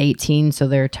 18, so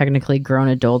they're technically grown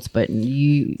adults, but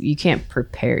you can't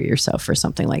prepare yourself for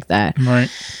something like that. Right.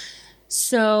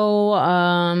 So,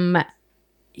 at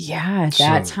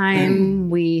that time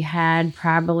we had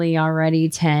probably already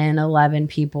 10, 11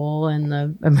 people in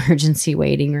the emergency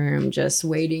waiting room, just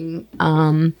waiting.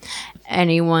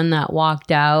 Anyone that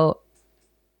walked out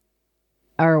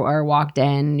or walked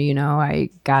in, I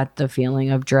got the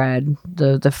feeling of dread.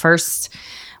 The first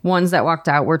ones that walked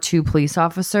out were 2 police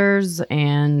officers,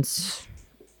 and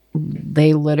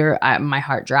they literally, my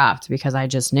heart dropped because I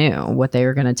just knew what they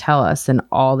were going to tell us. And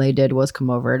all they did was come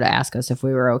over to ask us if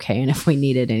we were okay and if we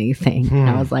needed anything. And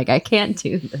I was like, I can't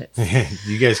do this.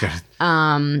 You guys got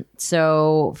it.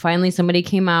 So finally somebody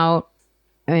came out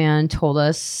and told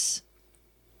us,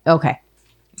 okay,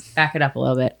 back it up a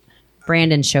little bit.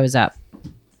 Brandon shows up.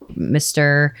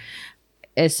 Mr.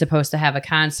 is supposed to have a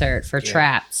concert for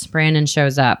Trapped. Brandon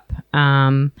shows up.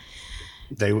 I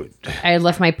had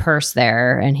left my purse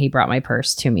there and he brought my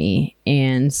purse to me.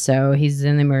 And so he's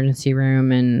in the emergency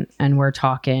room and we're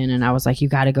talking and I was like, you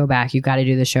got to go back. You got to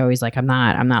do the show. He's like, I'm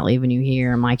not leaving you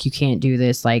here. I'm like, you can't do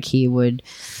this. Like he wouldn't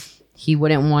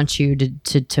want you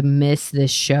to miss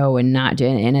this show and not do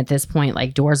it. And at this point,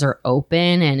 like doors are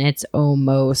open and it's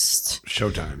almost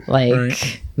showtime. Like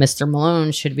Right. Mr.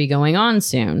 Malone should be going on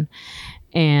soon.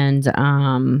 And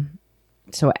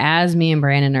so as me and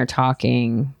Brandon are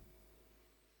talking,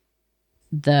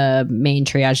 the main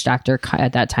triage doctor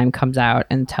at that time comes out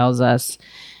and tells us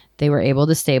they were able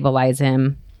to stabilize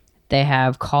him. They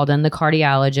have called in the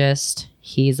cardiologist.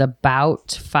 He's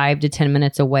about 5 to 10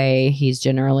 minutes away. He's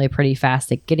generally pretty fast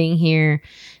at getting here.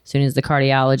 As soon as the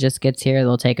cardiologist gets here,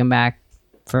 they'll take him back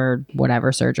for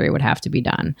whatever surgery would have to be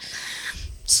done.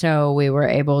 So we were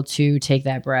able to take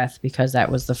that breath because that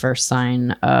was the first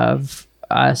sign of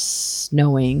us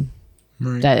knowing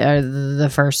that the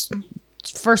first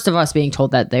of us being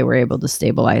told that they were able to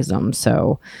stabilize them.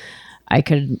 So I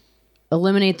could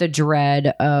eliminate the dread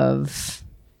of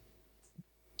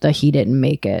the he didn't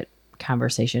make it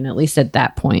conversation, at least at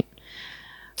that point.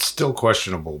 Still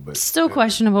questionable, but Still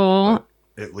questionable.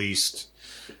 at least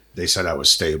they said I was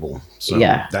stable. So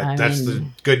Yeah, that's the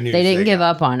good news. They didn't give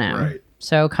got. up on him. Right.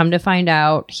 So come to find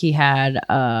out, he had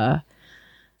a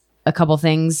couple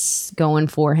things going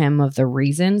for him of the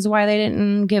reasons why they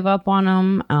didn't give up on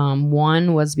him.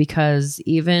 One was because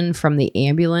even from the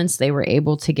ambulance, they were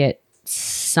able to get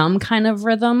some kind of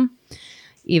rhythm.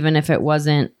 Even if it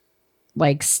wasn't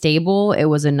like stable, it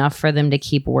was enough for them to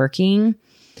keep working.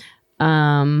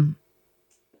 Also,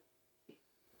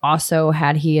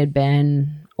 had he had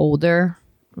been older,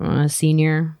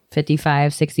 senior,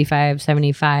 55, 65,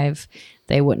 75,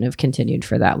 they wouldn't have continued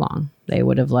for that long. They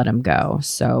would have let him go.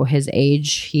 So his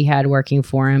age he had working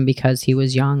for him because he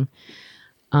was young,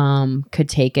 could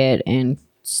take it and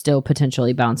still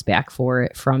potentially bounce back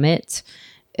from it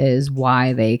is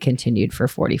why they continued for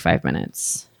 45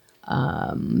 minutes.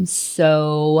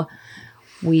 So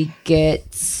we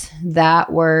get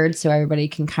that word so everybody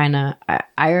can kind of,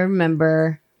 I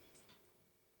remember,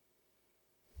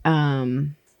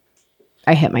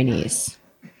 I hit my knees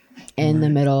in the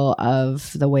middle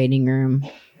of the waiting room.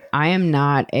 I am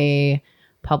not a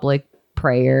public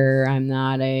prayer. I'm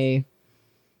not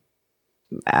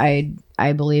I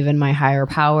believe in my higher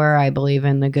power. I believe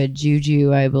in the good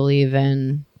juju. I believe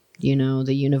in,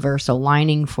 the universe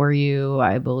aligning for you.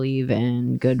 I believe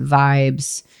in good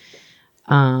vibes.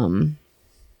 I'm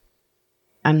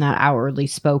not outwardly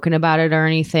spoken about it or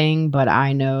anything, but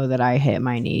I know that I hit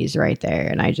my knees right there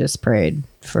and I just prayed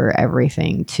for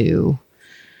everything to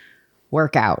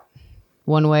work out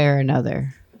one way or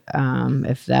another.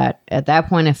 At that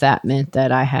point, if that meant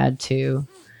that I had to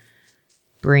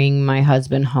bring my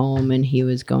husband home and he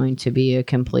was going to be a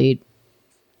complete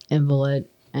invalid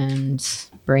and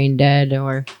brain dead,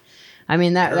 or,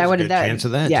 that would have, that chance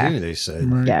of that too, they said.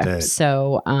 Yeah. That,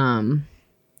 So,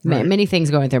 many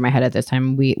things going through my head at this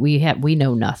time. We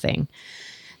know nothing.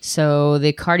 So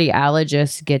the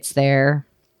cardiologist gets there,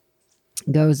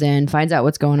 goes in, finds out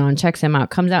what's going on, checks him out,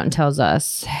 comes out and tells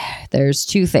us there's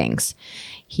two things.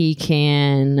 He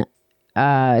can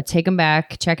take him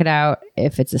back, check it out.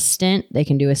 If it's a stent, they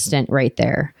can do a stent right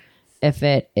there. If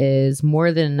it is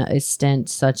more than a stent,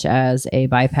 such as a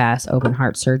bypass open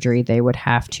heart surgery, they would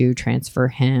have to transfer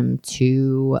him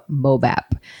to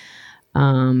MOBAP.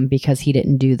 Because he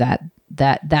didn't do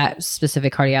that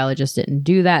specific cardiologist didn't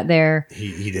do that there.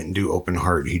 he didn't do open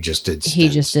heart. He just did stents. He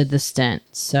just did the stent.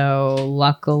 So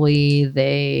luckily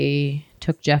they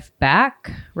took Jeff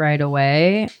back right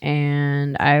away.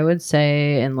 And I would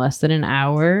say in less than an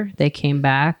hour, they came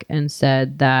back and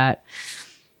said that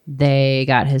they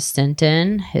got his stent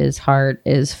in. His heart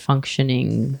is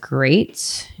functioning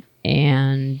great.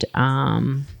 And,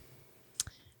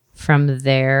 from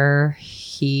there,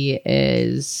 he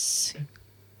is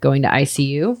going to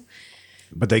ICU.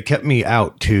 But they kept me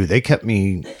out too. They kept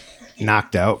me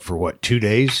knocked out for 2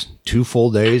 days? 2 full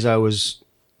days I was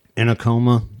in a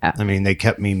coma. They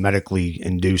kept me medically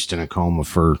induced in a coma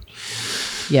for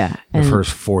the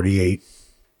first 48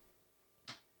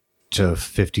 to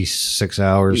 56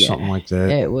 hours, something like that.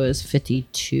 It was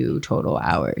 52 total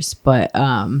hours. But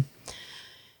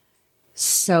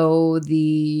So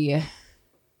the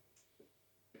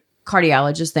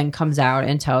cardiologist then comes out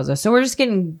and tells us, so we're just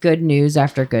getting good news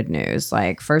after good news.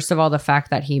 Like, first of all, the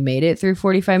fact that he made it through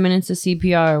 45 minutes of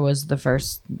CPR was the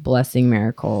first blessing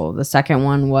miracle. The second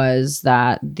one was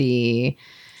that that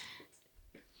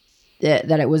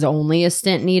it was only a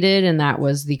stent needed, and that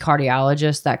was the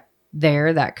cardiologist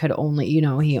that could only,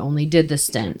 he only did the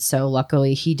stent. So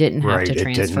luckily he didn't have to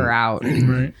transfer out.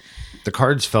 Right. The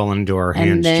cards fell into our hands.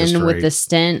 And then just with right. the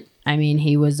stent, I mean,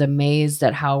 he was amazed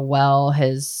at how well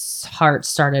his heart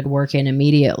started working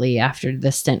immediately after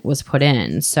the stent was put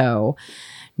in. So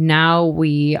now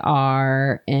we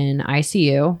are in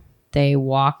ICU. They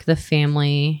walk the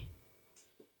family,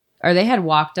 or they had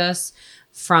walked us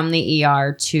from the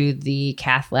ER to the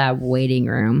cath lab waiting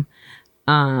room,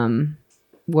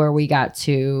 where we got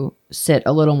to sit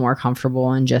a little more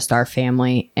comfortable in just our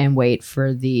family and wait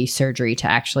for the surgery to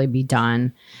actually be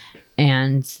done.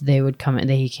 And they would come in,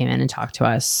 he came in and talked to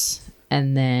us.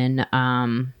 And then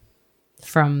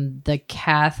from the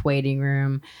cath waiting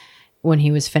room, when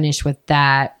he was finished with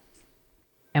that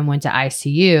and went to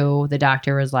ICU, the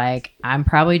doctor was like, I'm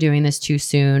probably doing this too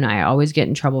soon. I always get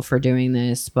in trouble for doing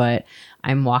this, but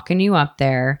I'm walking you up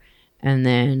there. And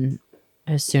then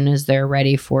as soon as they're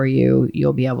ready for you,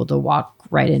 you'll be able to walk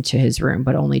right into his room,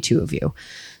 but only two of you.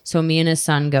 So me and his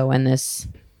son go in this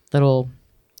little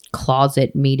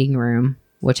closet meeting room,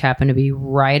 which happened to be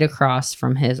right across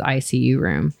from his ICU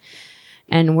room.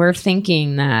 And we're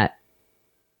thinking that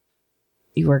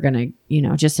we're going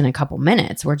to, just in a couple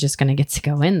minutes, we're just going to get to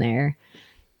go in there.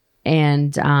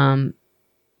 And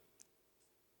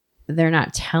they're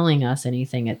not telling us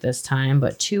anything at this time,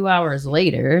 but 2 hours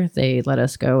later, they let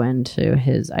us go into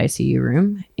his ICU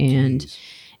room, and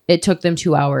it took them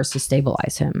 2 hours to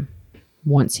stabilize him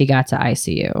once he got to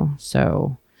ICU.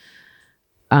 So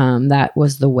that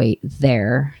was the wait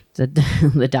there.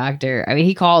 The doctor, I mean,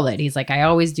 he called it. He's like, I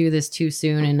always do this too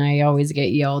soon and I always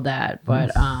get yelled at.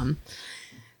 But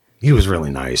he was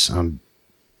really nice.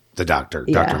 The doctor,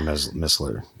 Yeah. Dr.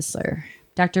 Missler.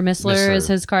 Dr. Missler is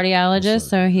his cardiologist.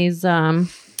 So he's an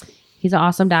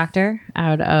awesome doctor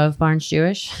out of Barnes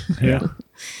Jewish. Yeah.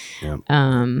 Yeah.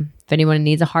 If anyone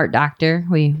needs a heart doctor,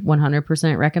 we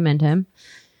 100% recommend him.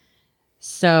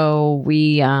 So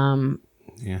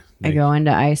I go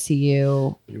into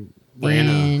ICU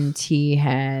and he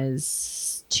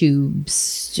has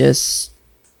tubes just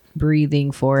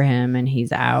breathing for him, and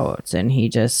he's out, and he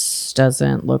just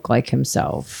doesn't look like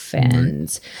himself.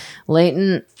 And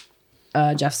Leighton,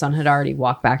 Jeff's son, had already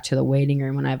walked back to the waiting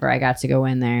room whenever I got to go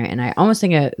in there, and I almost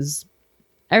think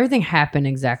everything happened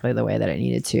exactly the way that it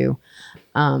needed to.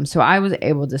 So I was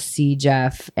able to see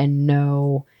Jeff and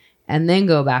know, and then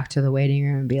go back to the waiting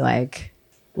room and be like,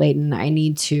 Leighton, I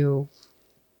need to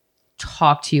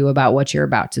talk to you about what you're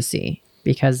about to see,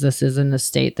 because this isn't a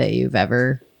state that you've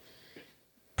ever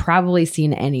probably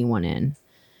seen anyone in.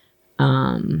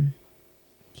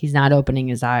 He's not opening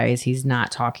his eyes. He's not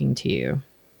talking to you.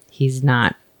 He's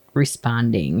not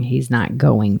responding. He's not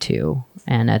going to.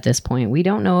 And at this point, we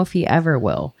don't know if he ever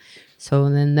will. So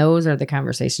then those are the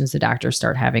conversations the doctors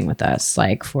start having with us,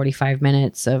 like 45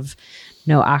 minutes of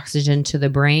no oxygen to the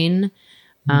brain.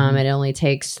 It only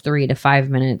takes 3 to 5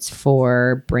 minutes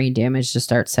for brain damage to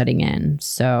start setting in.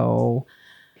 So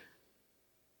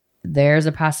there's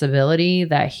a possibility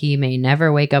that he may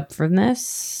never wake up from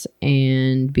this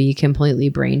and be completely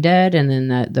brain dead. And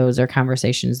then those are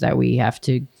conversations that we have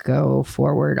to go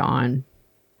forward on.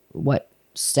 What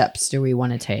steps do we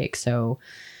want to take? So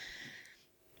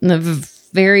the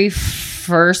very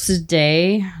first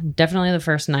day, definitely the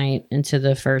first night into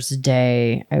the first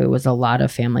day, it was a lot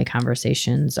of family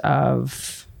conversations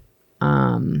of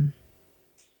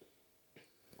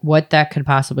what that could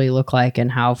possibly look like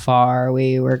and how far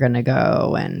we were going to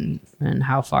go and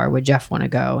how far would Jeff want to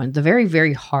go. And the very,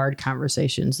 very hard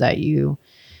conversations that you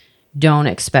don't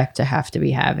expect to have to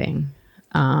be having.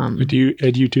 Had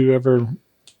you two ever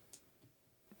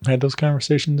had those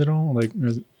conversations at all? Like,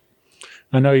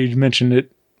 I know you mentioned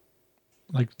it,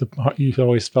 like you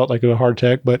always felt like a heart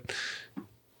attack, but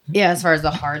yeah, as far as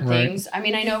the hard things, I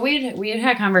mean, I know we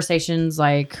had conversations,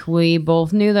 like we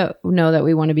both know that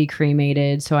we want to be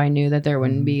cremated, so I knew that there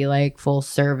wouldn't be like full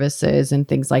services and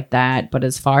things like that. But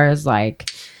as far as like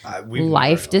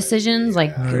life decisions,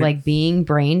 like being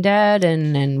brain dead,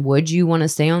 and would you want to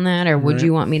stay on that, or would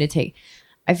you want me to take?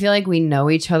 I feel like we know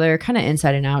each other kind of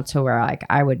inside and out, to where like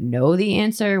I would know the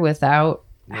answer without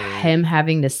him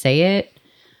having to say it.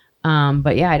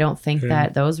 But yeah, I don't think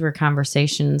that those were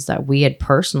conversations that we had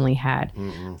personally had.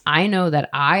 I know that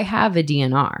I have a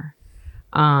DNR.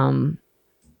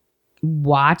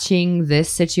 Watching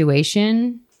this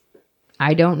situation,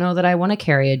 I don't know that I want to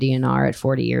carry a DNR at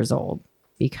 40 years old,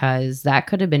 because that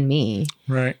could have been me.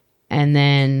 Right. And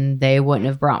then they wouldn't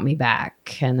have brought me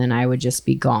back. And then I would just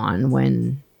be gone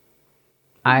when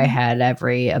I had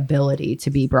every ability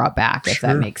to be brought back, if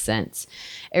that makes sense.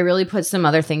 It really puts some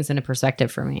other things into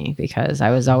perspective for me, because I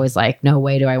was always like, no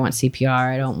way do I want CPR.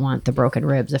 I don't want the broken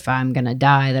ribs. If I'm going to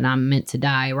die, then I'm meant to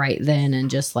die right then and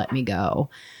just let me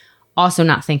go. Also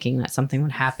not thinking that something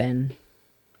would happen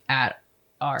at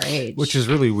our age. Which is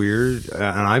really weird. And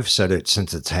I've said it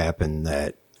since it's happened,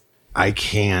 that I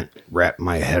can't wrap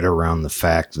my head around the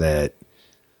fact that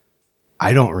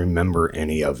I don't remember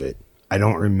any of it. I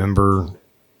don't remember,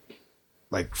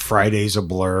 like, Friday's a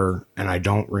blur, and I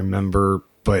don't remember,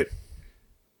 but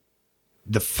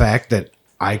the fact that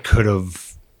I could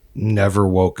have never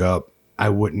woke up, I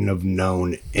wouldn't have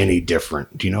known any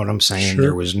different. Do you know what I'm saying? Sure.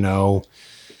 There was no...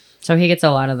 So he gets a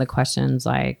lot of the questions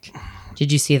like,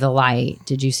 did you see the light?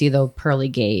 Did you see the pearly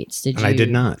gates? I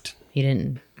did not. He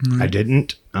didn't. I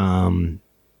didn't,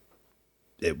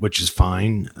 which is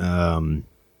fine. I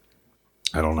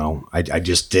don't know. I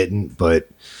just didn't, but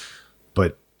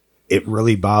it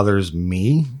really bothers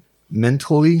me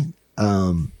mentally.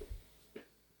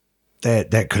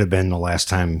 That could have been the last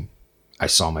time I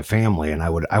saw my family, and I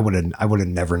would have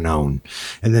never known.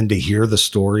 And then to hear the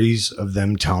stories of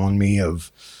them telling me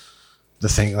of the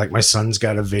thing, like my son's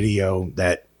got a video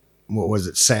that, what was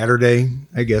it, Saturday,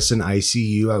 I guess, in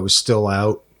ICU. I was still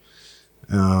out.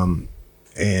 And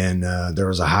there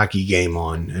was a hockey game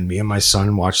on, and me and my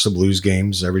son watch the Blues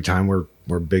games every time.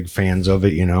 We're big fans of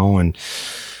it, you know. And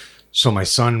so my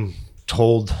son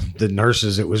told the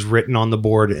nurses, it was written on the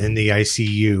board in the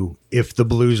ICU, if the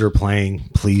Blues are playing,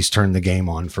 please turn the game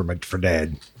on for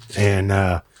Dad.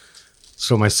 And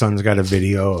so my son's got a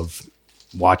video of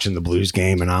watching the Blues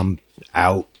game, and I'm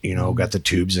out, you know, got the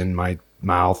tubes in my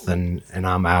mouth, and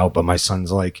I'm out. But my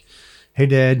son's like, hey,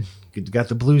 Dad, got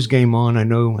the Blues game on. I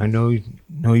know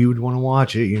you would want to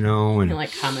watch it, you know. And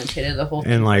like commentated the whole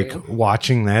thing. And like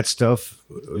watching that stuff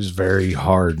was very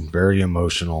hard, very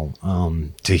emotional.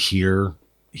 To hear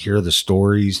the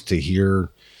stories, to hear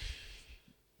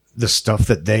the stuff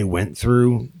that they went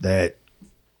through that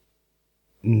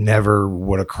never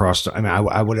would have crossed. I mean,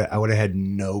 I would have had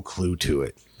no clue to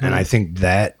it. And I think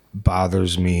that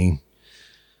bothers me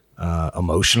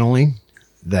emotionally,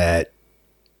 that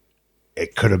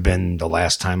it could have been the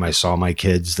last time I saw my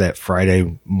kids, that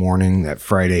Friday morning, that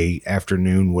Friday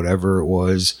afternoon, whatever it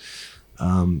was,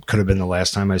 could have been the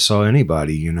last time I saw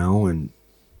anybody, you know. And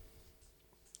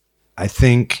I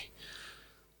think,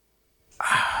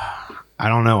 I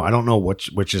don't know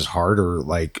which is harder,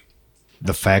 like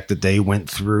the fact that they went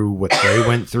through what they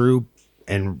went through,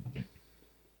 and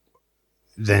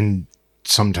then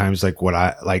sometimes like what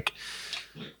I like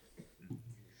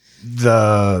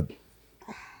this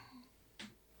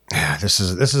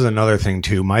is another thing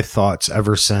too. My thoughts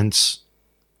ever since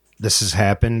this has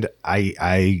happened,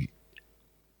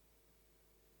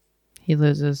 he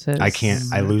loses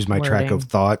his. I lose my track of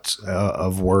thoughts,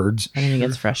 of words, and then he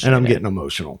gets frustrated, and I'm getting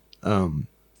emotional.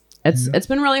 It's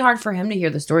been really hard for him to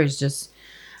hear the stories, just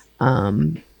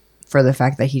for the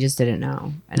fact that he just didn't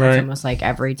know, and Right. it's almost like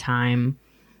every time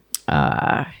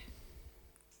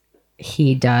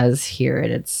he does hear it,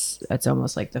 it's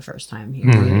almost like the first time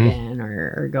hearing it again,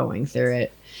 or going through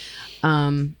it.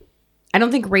 I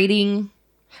don't think rating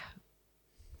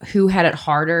who had it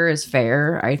harder is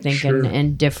fair. I think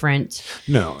in different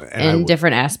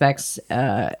different aspects,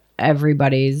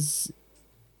 everybody's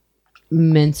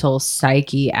mental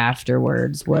psyche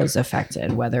afterwards was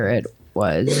affected, whether it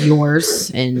was yours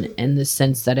in the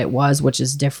sense that it was, which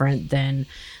is different than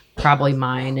probably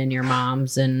mine and your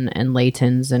mom's and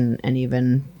Layton's and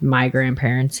even my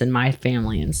grandparents and my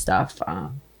family and stuff. I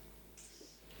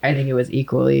think it was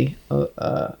equally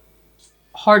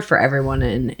hard for everyone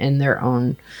in their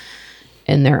own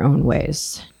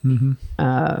ways.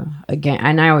 Again,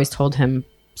 and I always told him,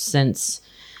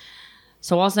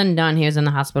 so all said and done, he was in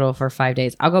the hospital for 5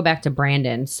 days. I'll go back to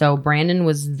Brandon. So Brandon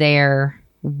was there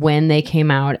when they came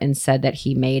out and said that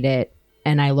he made it.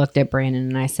 And I looked at Brandon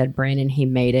and I said, Brandon, he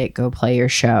made it. Go play your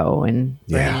show. And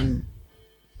Brandon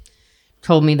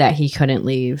told me that he couldn't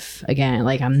leave again.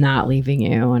 Like, I'm not leaving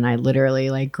you. And I literally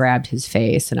like grabbed his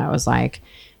face and I was like,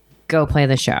 go play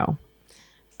the show.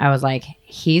 I was like,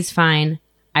 he's fine.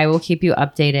 I will keep you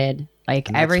updated.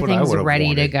 Like, everything's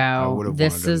ready to go.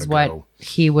 This is what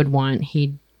he would want.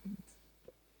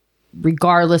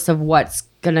 Regardless of what's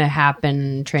going to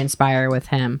happen, transpire with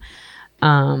him,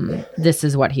 this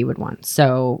is what he would want.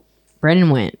 So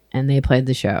Brennan went and they played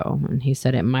the show, and he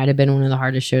said it might have been one of the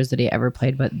hardest shows that he ever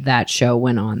played, but that show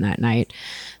went on that night.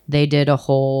 They did a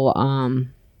whole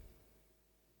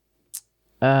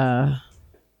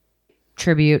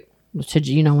tribute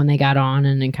to, when they got on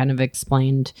and then kind of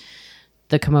explained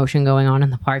the commotion going on in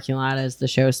the parking lot as the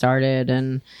show started,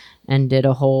 and did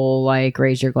a whole like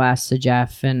raise your glass to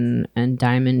Jeff, and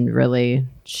Diamond really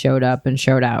showed up and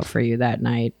showed out for you that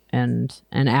night, and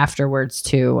afterwards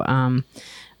too.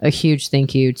 A huge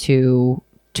thank you to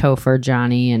Topher,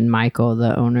 Johnny, and Michael,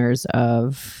 the owners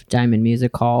of Diamond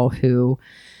Music Hall, who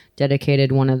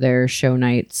dedicated one of their show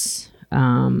nights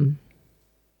as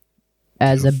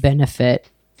a benefit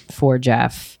for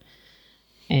Jeff.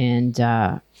 And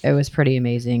it was pretty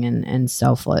amazing and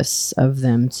selfless of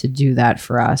them to do that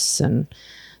for us. And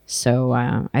so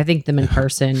I think them in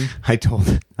person. I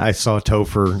saw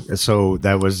Topher. So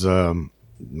that was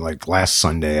like last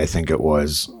Sunday, I think it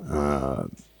was.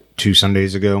 2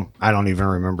 Sundays ago. I don't even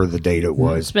remember the date it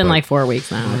was. It's been like 4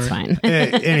 weeks now. It's fine.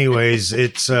 Anyways,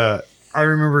 it's I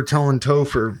remember telling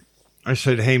Topher, I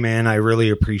said, hey man, I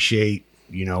really appreciate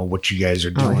what you guys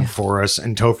are doing for us.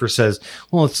 And Topher says,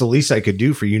 well, it's the least I could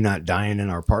do for you not dying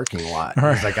in our parking lot. I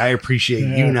was like, I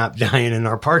appreciate you not dying in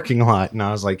our parking lot. And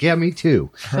I was like, yeah, me too.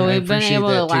 So we've been able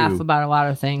to laugh about a lot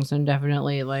of things and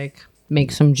definitely like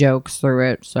make some jokes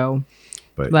through it. So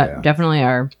but definitely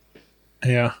our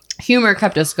humor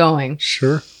kept us going.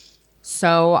 Sure.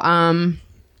 So,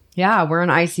 we're in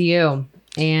ICU,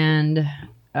 and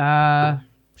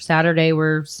Saturday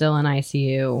we're still in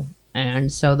ICU,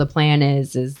 and so the plan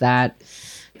is that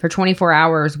for 24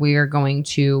 hours we are going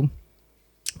to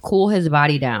cool his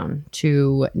body down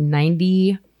to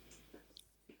 90.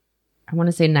 I want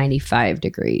to say 95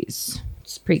 degrees.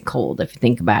 It's pretty cold if you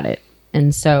think about it.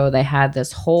 And so they had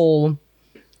this whole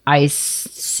ice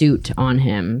suit on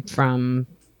him from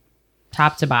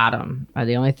top to bottom.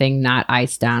 The only thing not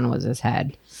iced down was his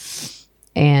head.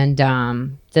 And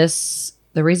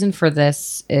the reason for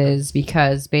this is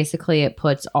because basically it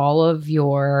puts all of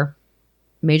your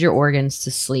major organs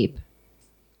to sleep.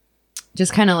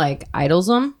 Just kind of like idles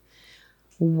them,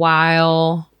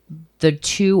 while the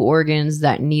 2 organs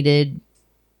that needed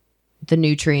the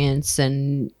nutrients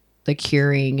and the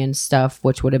curing and stuff,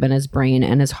 which would have been his brain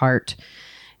and his heart,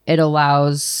 it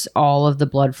allows all of the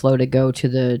blood flow to go to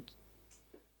the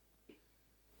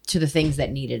things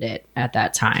that needed it at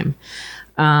that time.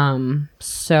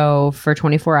 So for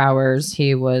 24 hours,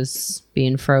 he was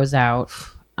being froze out.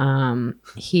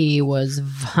 He was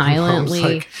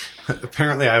violently...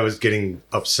 apparently I was getting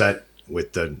upset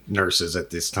with the nurses at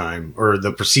this time, or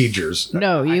the procedures.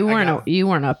 No, you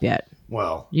weren't up yet.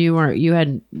 Well, you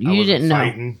didn't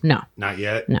fighting. know. No, not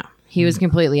yet. No, he was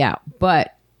completely out,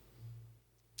 but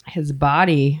his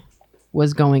body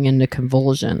was going into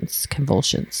convulsions.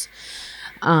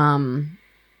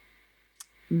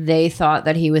 They thought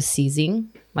that he was seizing,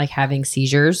 like having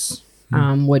seizures,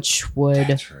 which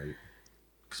would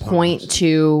point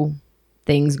to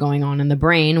things going on in the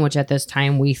brain, which at this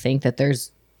time we think that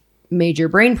there's major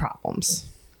brain problems.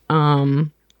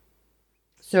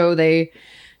 So they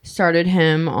started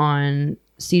him on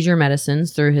seizure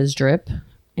medicines through his drip,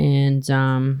 and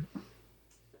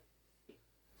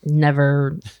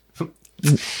never...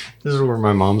 This is where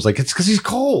my mom's like, it's because he's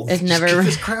cold. It's never get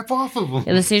this crap off of him.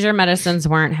 The seizure medicines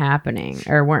weren't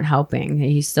helping.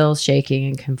 He's still shaking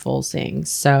and convulsing.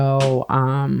 So,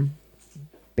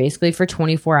 basically, for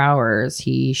 24 hours,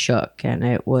 he shook, and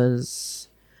it was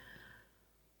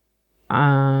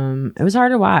hard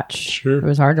to watch. Sure. It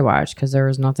was hard to watch because there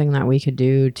was nothing that we could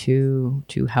do to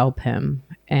help him,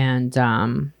 and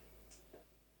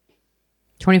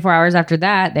 24 hours after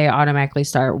that, they automatically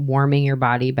start warming your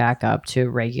body back up to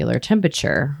regular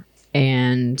temperature.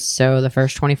 And so the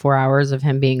first 24 hours of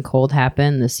him being cold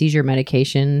happened. The seizure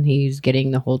medication he's getting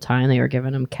the whole time, they were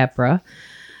giving him Keppra,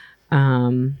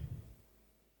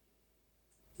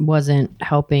 wasn't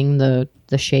helping the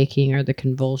shaking or the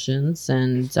convulsions.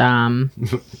 And as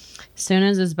soon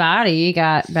as his body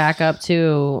got back up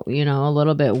to, a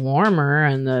little bit warmer,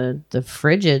 and the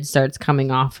frigid starts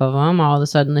coming off of him, all of a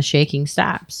sudden the shaking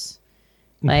stops.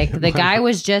 Like, the guy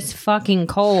was just fucking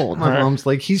cold. My mom's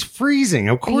like, he's freezing.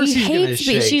 Of course he's going to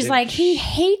shake. She's like, he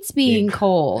hates being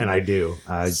cold. And I do.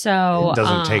 So it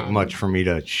doesn't take much for me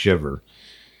to shiver.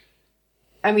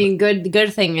 I mean, the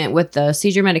good thing with the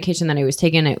seizure medication that he was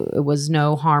taking, it was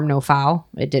no harm, no foul.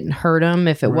 It didn't hurt him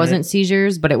if it wasn't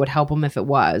seizures, but it would help him if it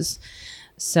was.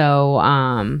 So,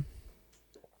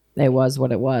 it was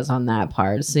what it was on that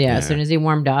part. So as soon as he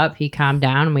warmed up, he calmed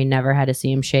down, and we never had to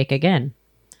see him shake again.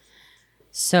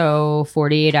 So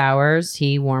 48 hours,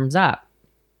 he warms up.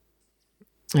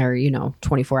 or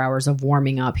 24 hours of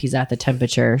warming up, he's at the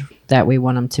temperature that we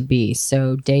want him to be.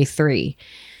 So day 3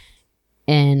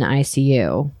 in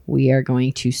ICU, we are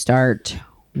going to start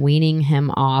weaning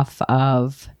him off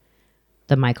of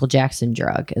the Michael Jackson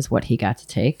drug is what he got to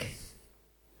take.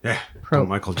 Yeah,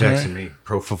 Michael Jackson, me.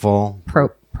 Propofol,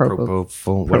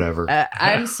 whatever.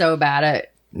 I'm so bad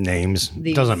at names.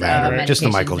 Doesn't matter. Just the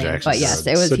Michael Jackson. But yes,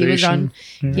 it was. Sedation.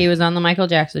 He was on the Michael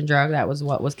Jackson drug. That was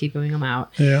what was keeping him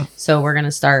out. Yeah. So we're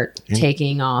gonna start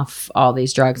taking off all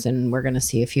these drugs, and we're gonna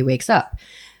see if he wakes up.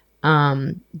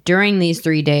 During these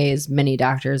 3 days, many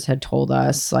doctors had told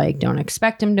us like, don't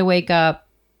expect him to wake up.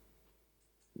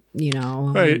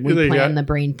 Right, we plan the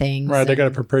brain things. Right, they got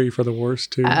to prepare you for the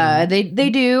worst too. They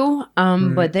do,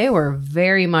 but they were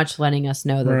very much letting us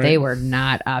know that they were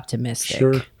not optimistic.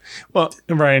 Sure. Well,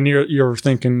 right, and you're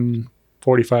thinking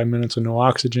 45 minutes with no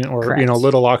oxygen, or Correct.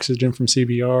 Little oxygen from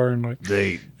CBR and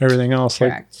everything else.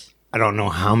 Correct. I don't know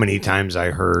how many times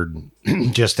I heard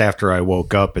just after I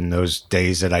woke up in those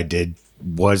days that I did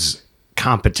was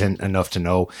competent enough to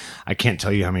know. I can't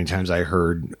tell you how many times I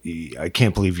heard, I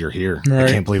can't believe you're here. Right.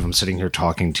 I can't believe I'm sitting here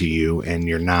talking to you and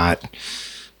you're not.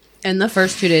 In the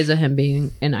first 2 days of him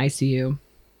being in ICU,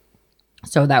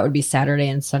 so that would be Saturday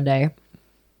and Sunday,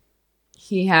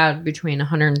 he had between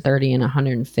 130 and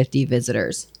 150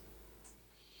 visitors.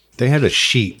 They had a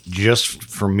sheet just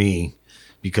for me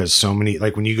because so many,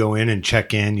 like when you go in and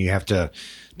check in, you have to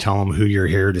tell them who you're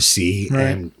here to see. Right.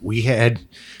 And we had.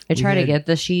 I tried to get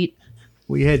the sheet.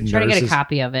 We had Try to get a nurses-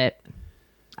 copy of it.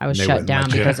 I was They shut wouldn't down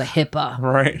let you. because of HIPAA.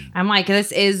 Right. I'm like,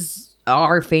 this is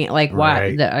our like what?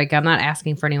 Right. Like I'm not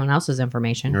asking for anyone else's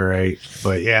information. Right.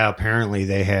 But yeah, apparently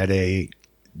they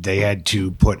had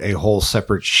to put a whole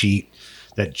separate sheet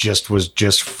that was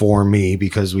just for me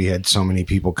because we had so many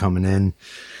people coming in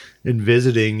and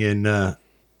visiting, and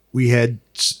we had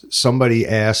somebody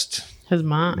asked His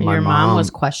mom, My your mom mom- was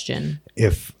questioned.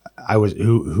 if I was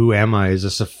who am I? Is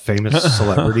this a famous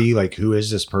celebrity? Like, who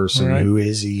is this person? Right. Who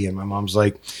is he? And my mom's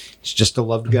like, he's just a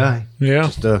loved guy.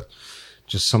 Yeah.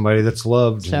 Just somebody that's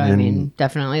loved. So I mean,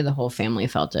 definitely the whole family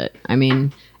felt it. I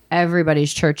mean,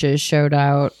 everybody's churches showed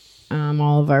out.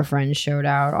 All of our friends showed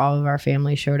out. All of our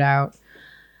family showed out.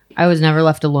 I was never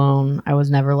left alone. I was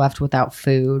never left without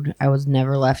food. I was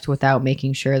never left without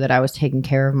making sure that I was taking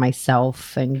care of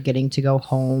myself and getting to go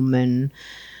home. And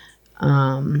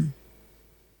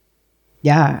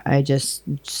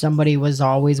somebody was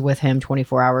always with him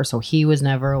 24 hours. So he was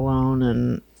never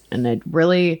alone. And it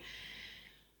really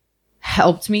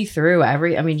helped me through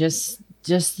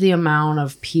just the amount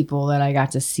of people that I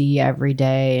got to see every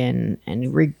day,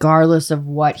 and regardless of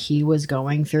what he was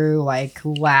going through, like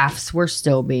laughs were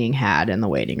still being had in the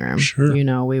waiting room. Sure.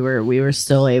 We were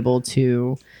still able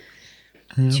to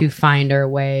find our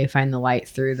way, find the light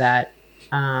through that.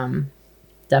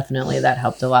 Definitely that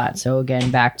helped a lot. So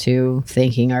again, back to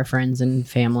thanking our friends and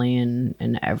family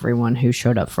and everyone who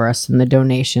showed up for us, and the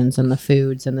donations and the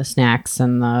foods and the snacks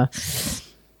and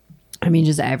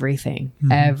just everything,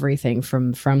 everything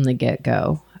from the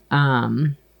get-go.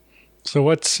 So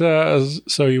what's I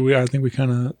think we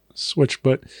kind of switched,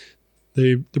 but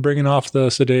they're bringing off the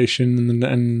sedation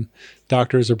and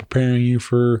doctors are preparing you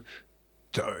for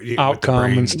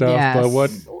outcome and stuff. Yes. But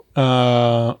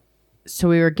what? So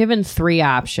we were given 3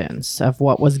 options of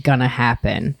what was gonna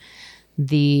happen.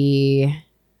 The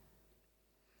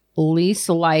least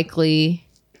likely,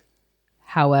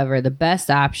 however, the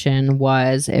best option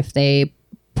was if they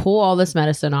pull all this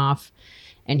medicine off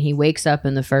and he wakes up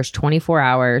in the first 24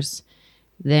 hours,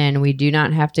 then we do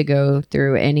not have to go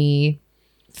through any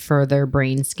further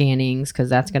brain scannings because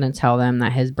that's going to tell them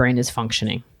that his brain is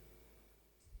functioning.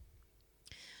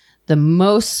 The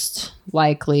most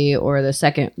likely, or the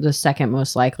second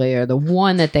most likely, or the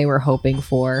one that they were hoping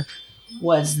for,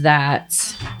 was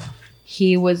that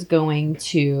he was going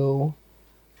to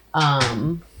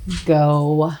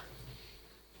go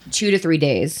 2 to 3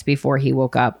 days before he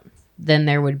woke up. Then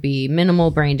there would be minimal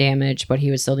brain damage, but he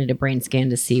would still need a brain scan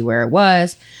to see where it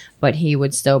was. But he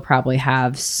would still probably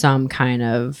have some kind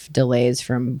of delays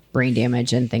from brain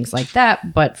damage and things like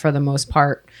that. But for the most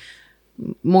part,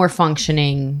 more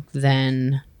functioning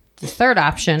than the third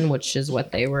option, which is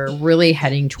what they were really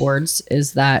heading towards,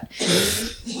 is that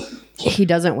he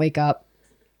doesn't wake up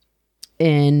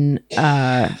within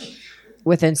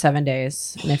 7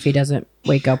 days. And if he doesn't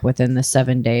wake up within the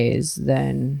 7 days,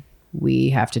 then we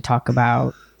have to talk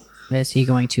about, is he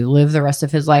going to live the rest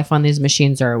of his life on these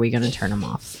machines, or are we going to turn him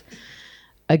off?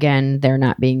 Again, they're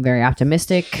not being very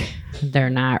optimistic. They're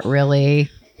not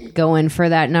really going for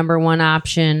that number one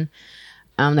option.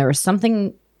 There was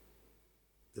something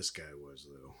This guy was,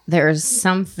 though.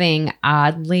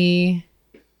 oddly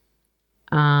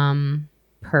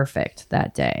perfect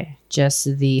that day.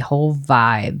 Just the whole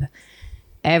vibe.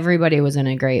 Everybody was in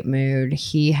a great mood.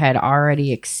 He had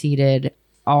already exceeded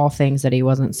all things that he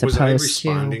wasn't supposed to. Was I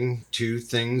responding to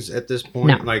things at this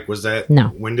point? No. Like, was that... No.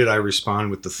 When did I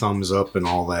respond with the thumbs up and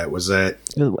all that? Was that...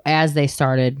 As they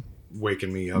started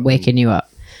Waking me up? waking you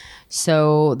up.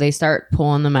 So they start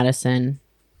pulling the medicine.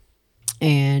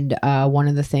 And one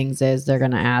of the things is they're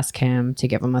going to ask him to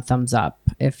give him a thumbs up.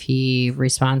 If he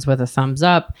responds with a thumbs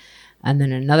up and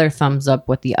then another thumbs up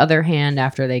with the other hand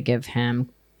after they give him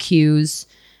cues,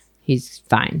 he's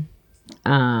fine.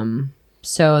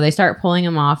 So they start pulling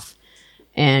him off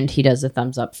and he does the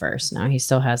thumbs up first. Now he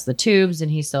still has the tubes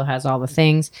and he still has all the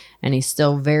things and he's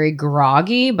still very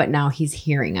groggy, but now he's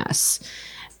hearing us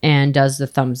and does the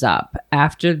thumbs up.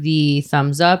 After the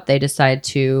thumbs up, they decide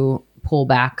to pull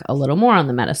back a little more on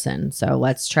the medicine. So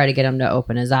let's try to get him to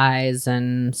open his eyes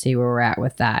and see where we're at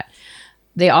with that.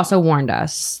 They also warned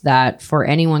us that for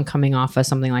anyone coming off of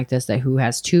something like this, that who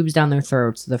has tubes down their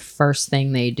throats, the first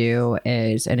thing they do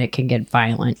is, and it can get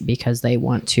violent because they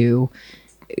want to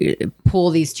pull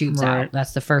these tubes out.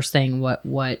 That's the first thing.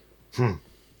 What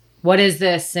is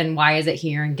this and why is it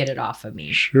here and get it off of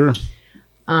me? Sure.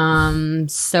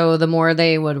 So the more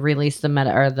they would release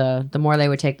the more they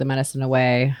would take the medicine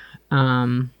away,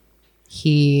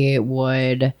 he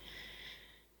would.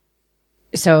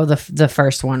 So the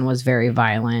first one was very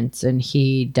violent and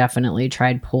he definitely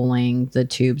tried pulling the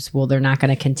tubes. Well, they're not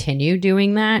going to continue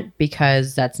doing that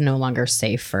because that's no longer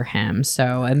safe for him.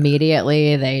 So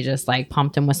immediately they just like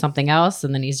pumped him with something else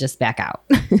and then he's just back out.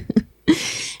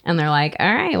 And they're like,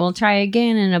 all right, we'll try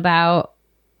again in about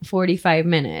 45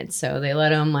 minutes. So they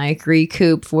let him like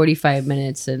recoup 45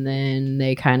 minutes and then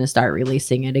they kind of start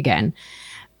releasing it again.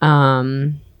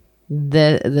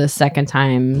 The second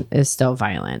time is still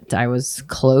violent. I was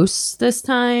close this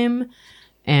time,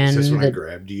 and Is this when I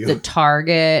grabbed you? The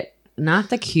target, not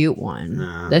the cute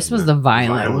one. This was the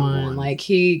violent one. Like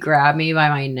he grabbed me by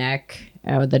my neck,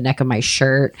 the neck of my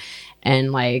shirt,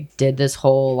 and like did this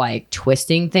whole like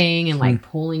twisting thing and like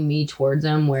pulling me towards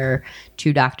him. Where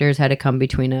two doctors had to come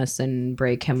between us and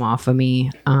break him off of me.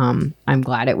 I'm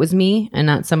glad it was me and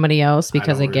not somebody else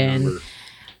because again. Remember.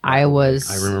 I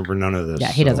remember none of this.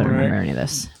 Yeah, he doesn't remember any of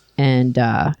this. And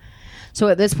so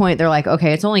at this point, they're like,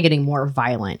 okay, it's only getting more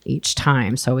violent each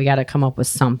time. So we got to come up with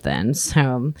something.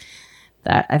 So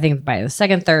that I think by the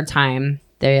second, third time,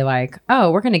 they're like, oh,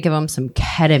 we're going to give him some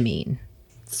ketamine.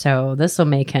 So this will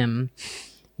make him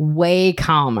way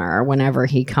calmer whenever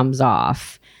he comes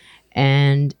off.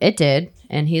 And it did.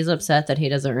 And he's upset that he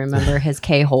doesn't remember his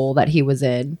K-hole that he was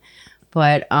in.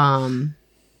 But,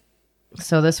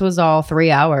 so this was all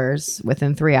 3 hours.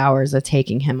 Within 3 hours of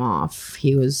taking him off,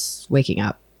 he was waking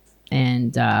up.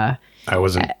 And I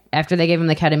wasn't. After they gave him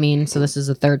the ketamine, so this is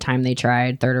the third time they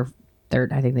tried. Third,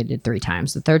 I think they did 3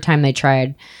 times. The third time they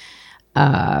tried,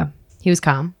 he was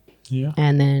calm. Yeah.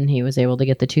 And then he was able to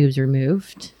get the tubes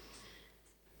removed.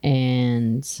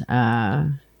 And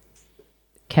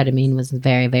ketamine was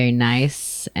very, very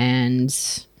nice.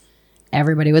 And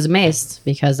everybody was amazed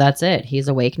because that's it. He's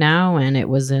awake now, and it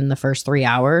was in the first 3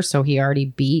 hours. So he already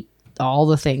beat all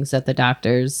the things that the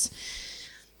doctors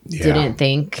didn't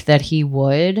think that he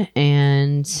would.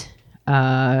 And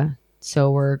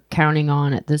so we're counting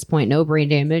on, at this point, no brain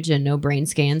damage and no brain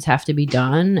scans have to be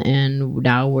done. And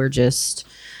now we're just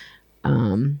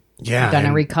going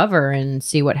to recover and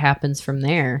see what happens from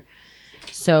there.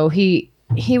 So he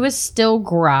was still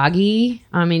groggy.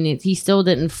 I mean, he still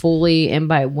didn't fully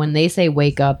imbibe. When they say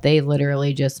wake up, they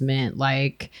literally just meant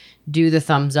like do the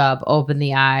thumbs up, open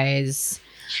the eyes.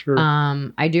 Sure.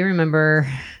 I do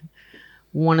remember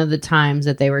one of the times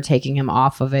that they were taking him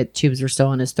off of it, tubes were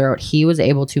still in his throat. He was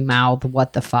able to mouth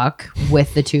 "what the fuck"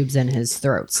 with the tubes in his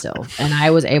throat still, and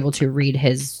I was able to read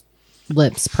his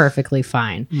lips perfectly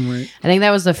fine. Right. I think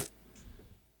that was the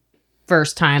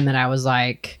first time that I was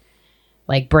like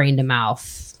brain to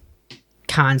mouth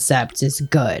concept is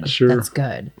good. Sure. That's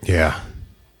good. Yeah.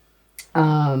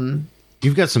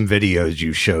 You've got some videos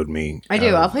you showed me. I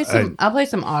do. I'll play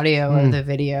some audio of the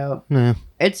video. Yeah.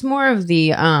 It's more of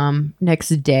the next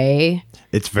day.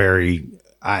 It's very.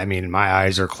 I mean, my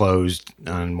eyes are closed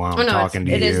while I'm talking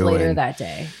to you. It is later that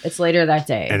day. It's later that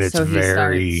day, and it's so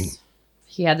very.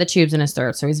 He had the tubes in his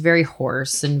throat, so he's very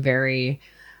hoarse and very.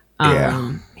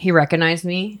 He recognized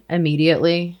me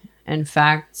immediately. In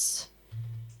fact,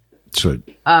 so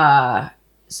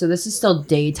this is still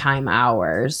daytime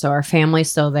hours. So our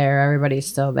family's still there. Everybody's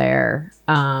still there.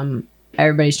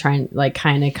 Everybody's trying, like,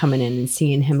 kind of coming in and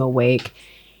seeing him awake.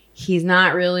 He's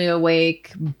not really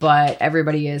awake, but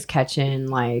everybody is catching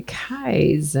like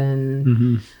highs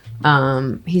and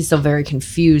He's still very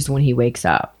confused when he wakes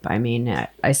up. I mean,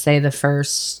 I say the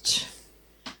first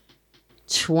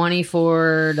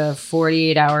 24 to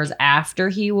 48 hours after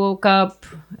he woke up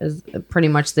is pretty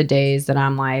much the days that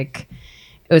I'm like,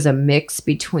 it was a mix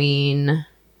between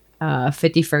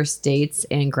 51st Dates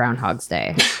and Groundhog's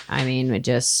Day. I mean, it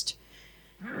just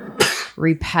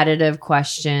repetitive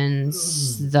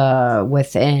questions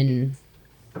within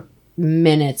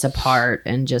minutes apart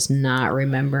and just not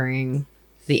remembering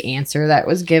the answer that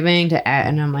was given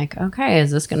and I'm like, okay,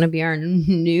 is this going to be our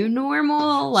new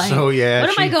normal? Like, so yeah,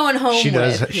 what am I going home she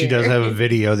does with she does have a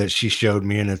video that she showed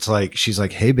me, and it's like, she's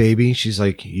like, hey baby, she's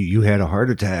like, you had a heart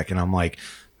attack, and I'm like,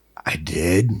 I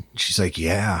did. She's like,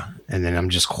 yeah. And then I'm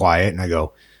just quiet and I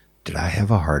go, did I have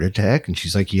a heart attack? And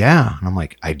she's like, yeah. And I'm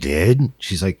like, I did.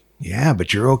 She's like, yeah,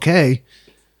 but you're okay.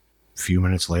 A few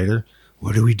minutes later,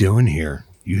 what are we doing here?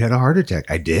 You had a heart attack.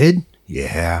 I did.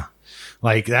 Yeah.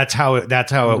 Like that's how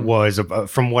it was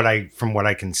from what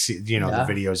I can see, the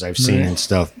videos I've seen and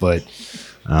stuff. But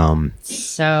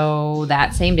so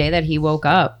that same day that he woke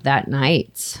up that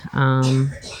night,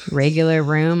 regular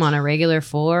room on a regular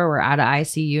floor, we're out of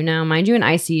ICU now. Mind you, in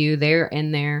ICU, they're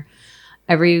in there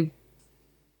every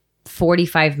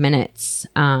 45 minutes.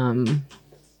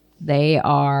 They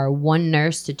are one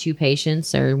nurse to two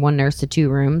patients, or one nurse to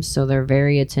two rooms. So they're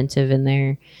very attentive in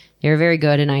there. They're very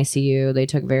good in ICU. They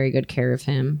took very good care of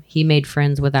him. He made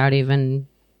friends without even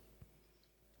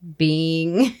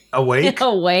being awake.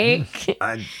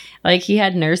 Like he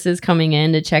had nurses coming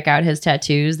in to check out his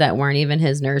tattoos that weren't even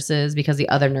his nurses because the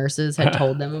other nurses had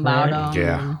told them about them.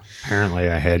 Yeah, apparently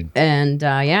I had. And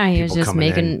he was just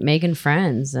making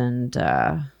friends, and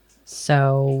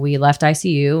so we left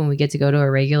ICU and we get to go to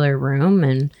a regular room,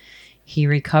 and he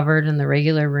recovered in the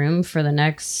regular room for the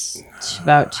next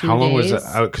about 2 days. How long was it?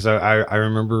 Because I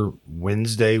remember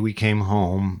Wednesday we came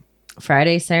home.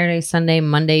 Friday, Saturday, Sunday,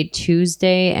 Monday,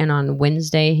 Tuesday, and on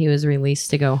Wednesday he was released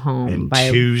to go home. And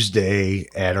Tuesday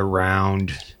at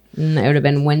around... It would have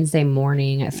been Wednesday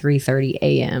morning at 3:30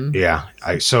 a.m. Yeah.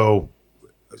 So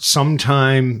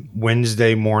sometime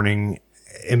Wednesday morning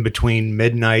in between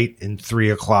midnight and 3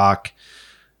 o'clock,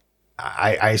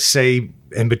 I say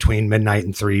in between midnight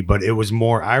and 3, but it was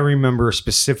more, I remember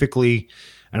specifically,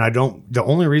 and the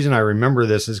only reason I remember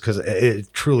this is because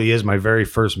it truly is my very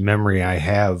first memory I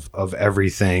have of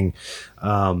everything.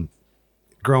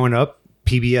 Growing up,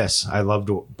 PBS, I loved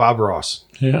Bob Ross.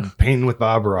 Yeah. Painting with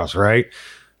Bob Ross, right?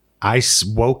 I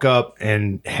woke up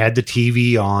and had the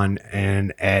TV on,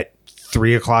 and at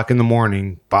 3 o'clock in the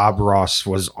morning, Bob Ross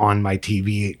was on my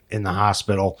TV in the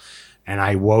hospital. And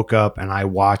I woke up and I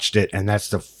watched it, and that's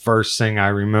the first thing I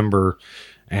remember.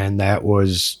 And that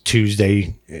was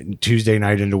Tuesday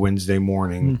night into Wednesday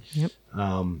morning. Yep.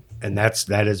 And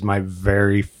that is my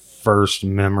very first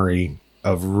memory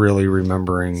of really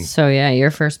remembering. So yeah,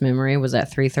 your first memory was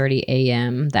at 3:30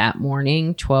 a.m. that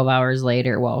morning.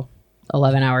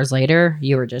 11 hours later,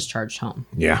 you were discharged home.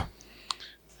 Yeah.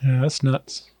 Yeah, that's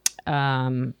nuts.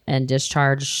 And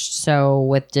discharged. So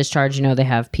with discharge, they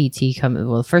have PT come.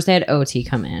 Well, first they had OT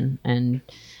come in, and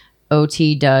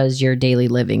OT does your daily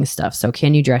living stuff. So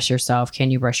can you dress yourself?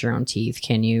 Can you brush your own teeth?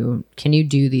 Can you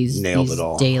do these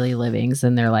daily livings?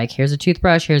 And they're like, here's a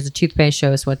toothbrush, here's a toothpaste,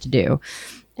 show us what to do.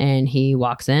 And he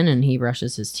walks in and he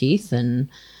brushes his teeth, and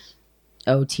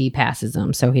OT passes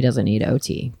him, so he doesn't need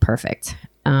OT. Perfect.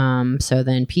 So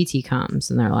then PT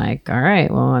comes, and they're like, all right,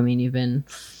 well, I mean, you've been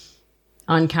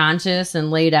unconscious and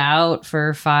laid out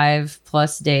for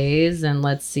 5+ days, and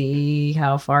let's see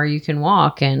how far you can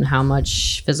walk and how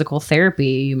much physical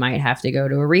therapy you might have to go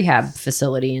to a rehab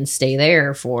facility and stay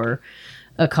there for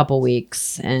a couple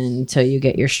weeks until you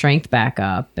get your strength back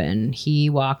up. And he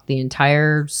walked the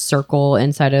entire circle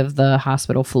inside of the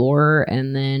hospital floor,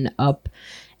 and then up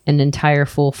an entire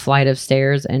full flight of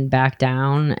stairs and back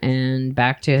down and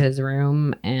back to his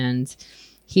room. And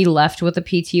he left with a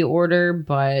PT order,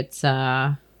 but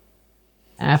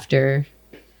after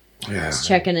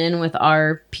checking in with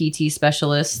our PT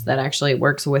specialist that actually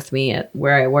works with me at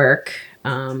where I work,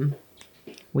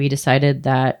 we decided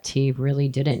that he really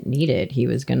didn't need it. He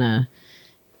was going to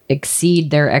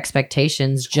exceed their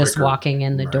expectations just walking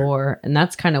in the door. And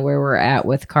that's kind of where we're at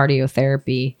with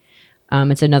cardiotherapy.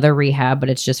 It's another rehab, but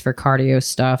it's just for cardio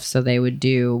stuff. So they would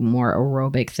do more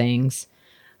aerobic things.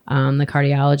 The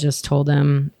cardiologist told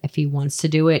him if he wants to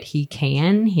do it, he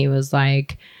can. He was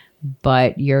like,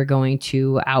 but you're going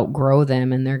to outgrow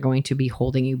them and they're going to be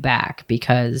holding you back,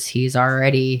 because he's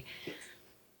already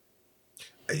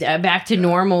back to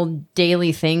normal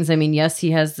daily things. I mean, yes,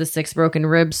 he has the 6 broken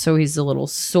ribs, so he's a little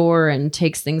sore and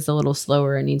takes things a little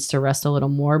slower and needs to rest a little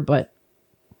more, but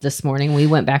this morning. We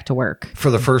went back to work. For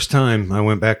the first time, I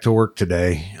went back to work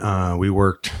today. We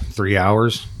worked 3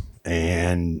 hours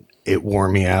and it wore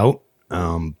me out.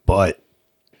 But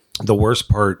the worst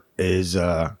part is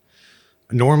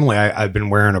normally I've been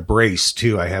wearing a brace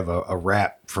too. I have a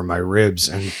wrap for my ribs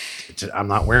and I'm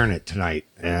not wearing it tonight.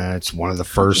 And it's one of the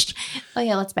first. Oh,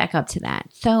 yeah. Let's back up to that.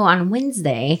 So on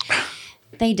Wednesday,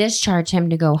 they discharged him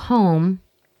to go home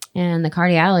and the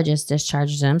cardiologist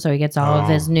discharges him. So he gets all of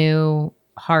his new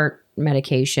heart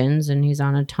medications and he's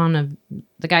on a ton of,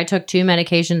 the guy took 2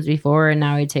 medications before and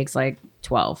now he takes like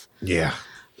 12. Yeah.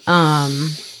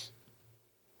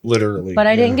 Literally. But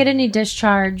I didn't get any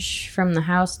discharge from the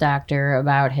house doctor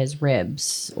about his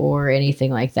ribs or anything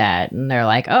like that. And they're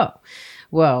like, oh,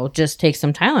 well, just take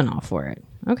some Tylenol for it.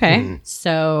 Okay.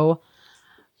 So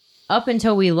up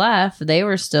until we left, they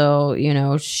were still,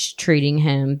 treating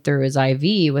him through his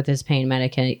IV with his pain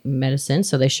medicine.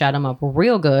 So they shot him up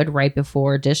real good right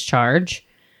before discharge.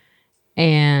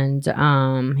 And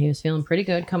he was feeling pretty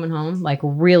good coming home, like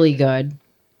really good.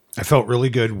 I felt really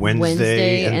good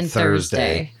Wednesday and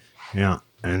Thursday. Yeah.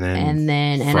 And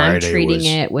I'm treating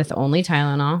it with only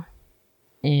Tylenol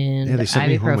and they sent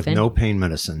me home with no pain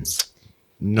medicine.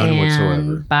 None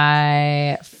whatsoever.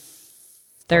 By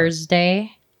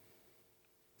Thursday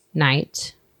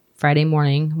night, Friday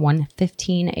morning,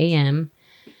 1:15 a.m.,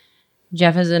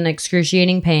 Jeff is in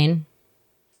excruciating pain.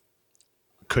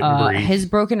 Couldn't breathe. His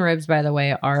broken ribs, by the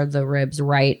way, are the ribs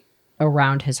right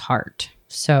around his heart.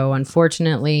 So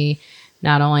unfortunately,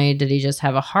 not only did he just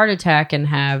have a heart attack and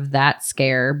have that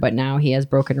scare, but now he has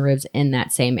broken ribs in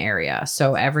that same area.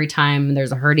 So every time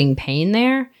there's a hurting pain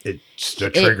there, it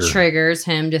triggers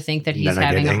him to think that he's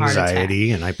having a heart attack.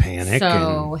 Anxiety and I panic.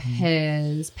 So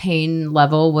his pain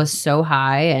level was so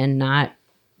high and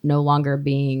no longer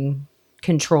being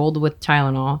controlled with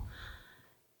Tylenol.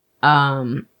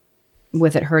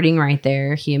 With it hurting right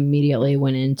there, he immediately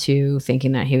went into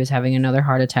thinking that he was having another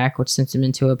heart attack, which sent him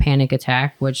into a panic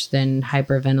attack, which then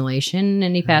hyperventilation,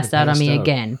 and he passed out on me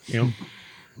again. Yep.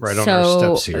 Right on our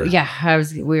steps here. Yeah,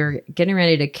 we were getting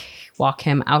ready to walk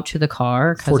him out to the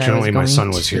car. Fortunately, my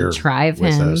son was here. Drive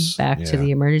him back to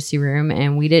the emergency room,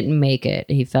 and we didn't make it.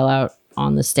 He fell out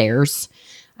on the stairs.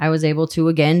 I was able to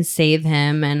again save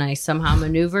him, and I somehow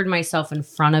maneuvered myself in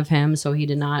front of him so he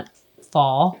did not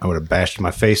fall. I would have bashed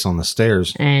my face on the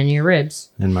stairs. And your ribs.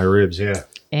 And my ribs, yeah.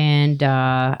 And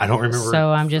I don't remember.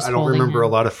 So I'm just. I don't remember a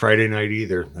lot of Friday night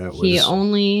either. He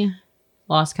only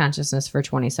lost consciousness for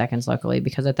 20 seconds, luckily,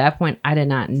 because at that point I did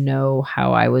not know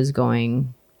how I was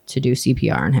going to do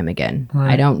CPR on him again.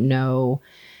 Right. I don't know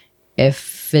if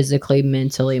physically,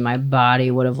 mentally, my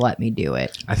body would have let me do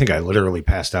it. I think I literally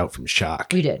passed out from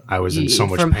shock. We did. I was in so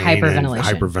much pain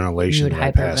hyperventilation. You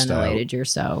had hyperventilated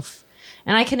yourself.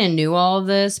 And I kind of knew all of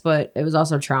this, but it was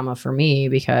also trauma for me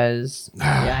because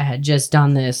I had just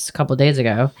done this a couple of days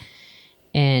ago.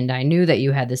 And I knew that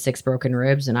you had the 6 broken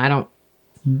ribs, and I don't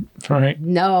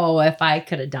know if I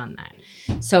could have done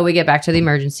that. So we get back to the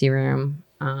emergency room.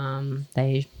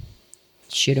 They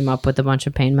shoot him up with a bunch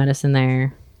of pain medicine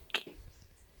there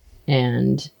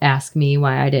and ask me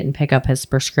why I didn't pick up his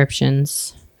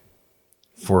prescriptions.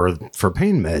 For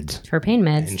pain meds. For pain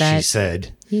meds. And she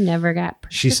said... He never got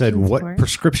prescriptions. She said, what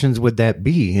prescriptions would that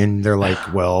be? And they're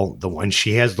like, well, the one,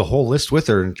 she has the whole list with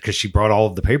her because she brought all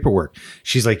of the paperwork.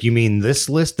 She's like, you mean this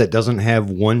list that doesn't have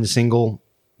one single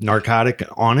narcotic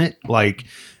on it? Like,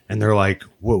 and they're like,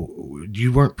 whoa,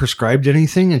 you weren't prescribed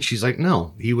anything? And she's like,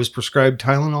 no, he was prescribed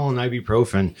Tylenol and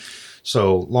ibuprofen.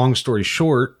 So long story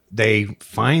short, they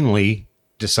finally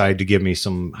decide to give me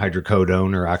some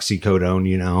hydrocodone or oxycodone,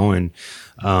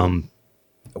 and,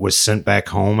 was sent back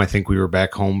home. I think we were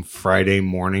back home Friday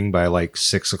morning by like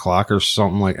 6 o'clock or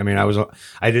something.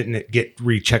 I didn't get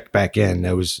rechecked back in.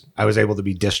 I was able to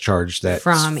be discharged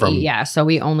from So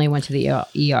we only went to the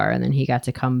ER, and then he got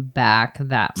to come back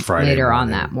that Friday later morning.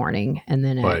 On that morning. And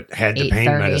then had the pain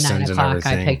medicines 9 o'clock,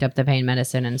 I picked up the pain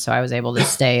medicine. And so I was able to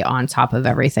stay on top of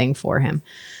everything for him.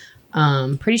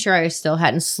 Pretty sure I still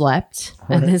hadn't slept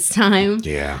at this time.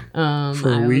 Yeah.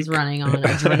 I was running on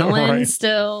adrenaline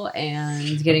still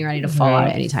and getting ready to fall out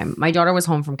at any time. My daughter was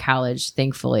home from college,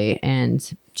 thankfully,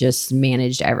 and just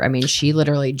managed she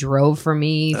literally drove for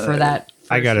me for that.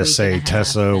 I gotta say,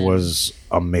 Tessa was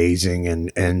amazing,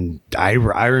 and I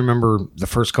remember the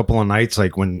first couple of nights,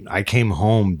 like when I came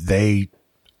home, I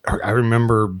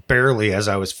remember barely as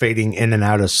I was fading in and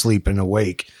out of sleep and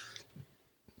awake,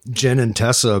 Jenn and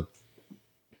Tessa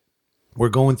were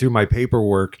going through my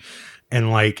paperwork and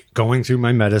like going through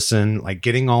my medicine, like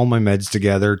getting all my meds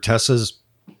together. Tessa's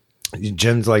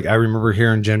Jen's like, I remember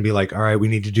hearing Jen be like, all right, we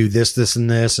need to do this, this, and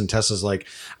this. And Tessa's like,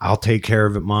 I'll take care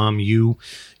of it, Mom. You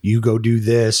go do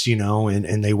this,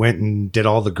 and they went and did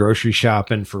all the grocery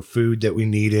shopping for food that we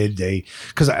needed.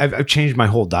 Cause I've changed my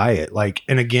whole diet. Like,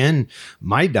 and again,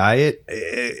 my diet,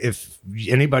 if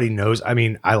anybody knows, I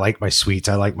mean, I like my sweets.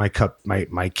 I like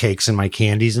my cakes and my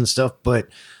candies and stuff, but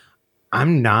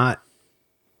I'm not,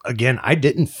 again, I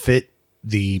didn't fit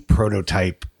the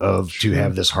prototype of to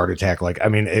have this heart attack. Like, I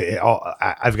mean,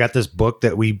 I've got this book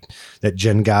that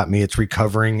Jen got me. It's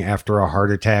recovering after a heart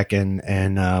attack and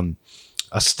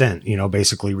a stent,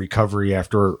 basically recovery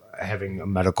after having a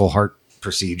medical heart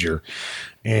procedure.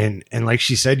 And like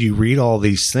she said, you read all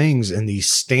these things and these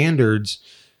standards,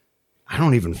 I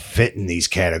don't even fit in these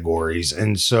categories.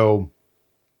 And so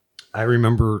I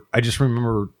just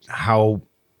remember how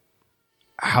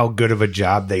good of a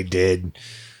job they did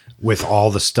with all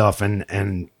the stuff.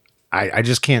 And I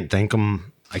just can't thank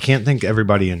them. I can't thank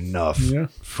everybody enough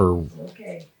for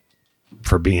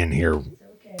being here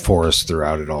for us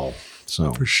throughout it all.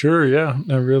 So For sure, yeah.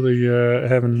 I really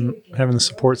having the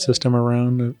support system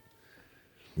around,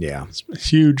 yeah, it's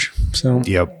huge. So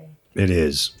yep, it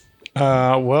is.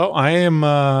 Well, I am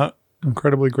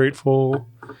incredibly grateful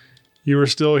you were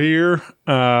still here.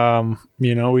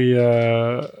 We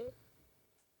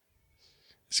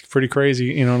it's pretty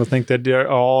crazy, to think that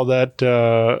all that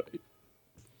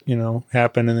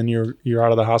happened, and then you're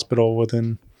out of the hospital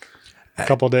within a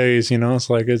couple of days. It's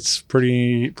like it's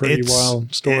pretty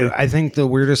wild story. I think the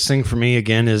weirdest thing for me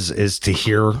again is to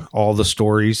hear all the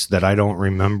stories that I don't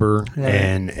remember, right.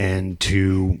 and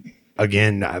to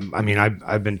again, I mean,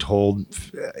 I've been told,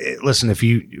 listen,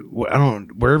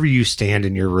 wherever you stand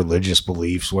in your religious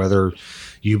beliefs, whether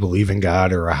you believe in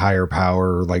God or a higher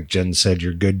power, or like Jen said,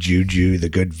 your good juju, the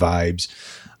good vibes,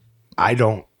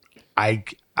 I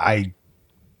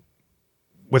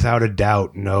without a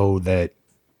doubt know that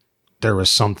there was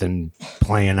something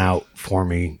playing out for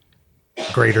me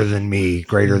greater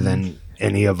than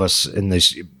any of us in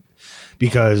this,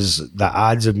 because the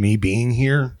odds of me being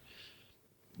here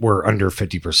were under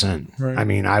 50%. Right. I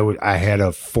mean, I had a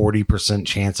 40%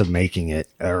 chance of making it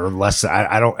or less.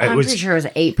 I'm pretty sure it was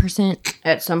 8%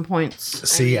 at some points.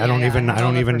 See, I don't even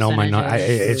know my number.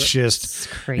 It's just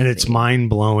crazy. And it's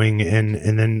mind blowing. And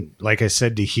then, like I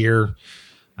said, to hear,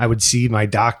 I would see my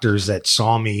doctors that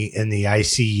saw me in the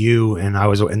ICU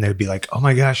and they'd be like, oh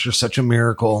my gosh, you're such a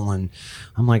miracle. And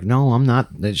I'm like, no, I'm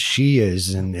not. That she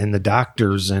is. And the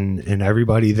doctors and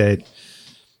everybody that,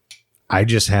 I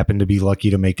just happened to be lucky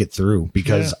to make it through,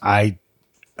 because I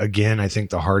think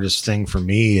the hardest thing for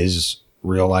me is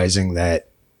realizing that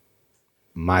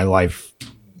my life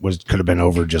could have been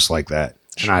over just like that.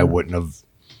 Sure. And it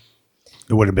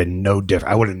would have been no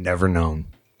different. I would have never known.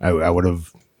 I would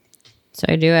have. So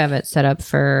I do have it set up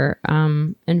for,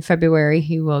 in February,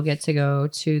 he will get to go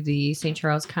to the St.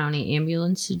 Charles County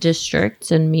Ambulance District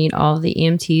and meet all of the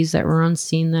EMTs that were on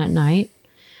scene that night.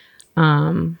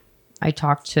 I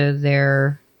talked to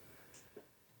their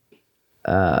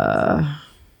guy,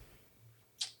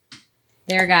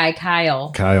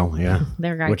 Kyle. Kyle, yeah.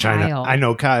 Their guy, Which Kyle. I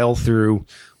know Kyle through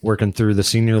working through the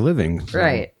senior living.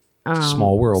 Right.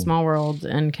 Small world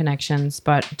and connections.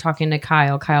 But talking to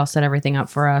Kyle set everything up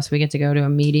for us. We get to go to a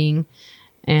meeting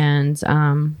and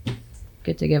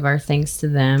get to give our thanks to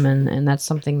them. And that's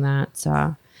something that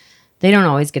they don't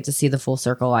always get to see the full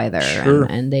circle either. Sure.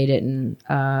 And they didn't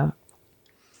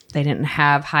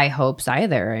have high hopes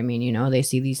either. I mean, they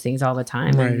see these things all the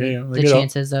time. Right, and the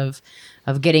chances of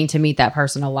getting to meet that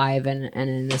person alive and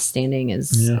in this standing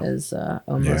is almost.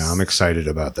 Yeah, I'm excited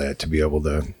about that, to be able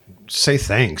to say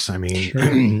thanks. I mean, sure.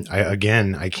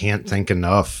 I can't thank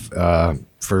enough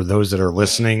for those that are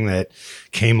listening that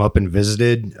came up and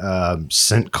visited,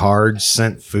 sent cards,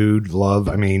 sent food, love.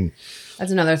 I mean,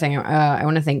 that's another thing. I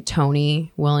want to thank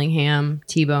Tony Willingham,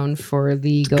 T-Bone, for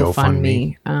the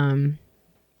GoFundMe.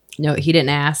 No, he didn't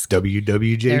ask.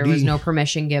 WWJD. There was no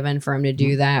permission given for him to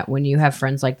do that. When you have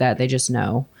friends like that, they just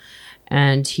know.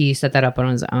 And he set that up on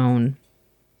his own.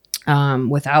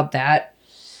 Without that,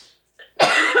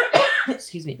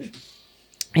 excuse me.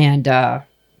 And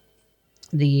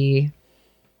the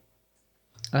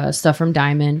stuff from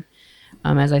Diamond,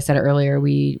 as I said earlier,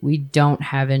 we don't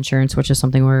have insurance, which is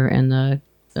something we're in the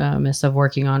midst of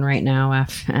working on right now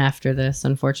after this,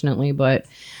 unfortunately. But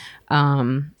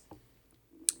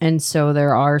and so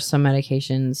there are some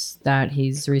medications that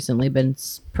he's recently been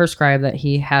prescribed that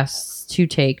he has to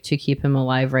take to keep him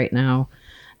alive right now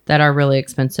that are really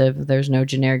expensive. There's no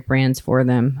generic brands for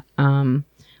them.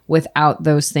 Without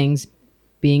those things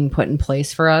being put in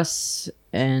place for us,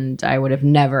 and I would have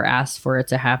never asked for it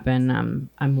to happen.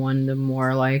 I'm one to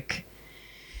more like,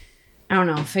 I don't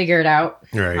know, figure it out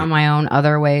on my own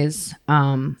other ways.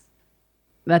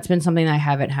 That's been something that I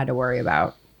haven't had to worry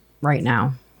about right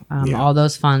now. All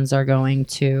those funds are going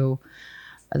to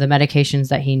the medications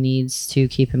that he needs to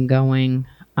keep him going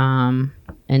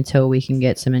until we can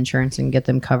get some insurance and get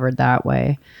them covered that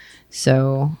way.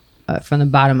 So from the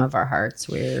bottom of our hearts,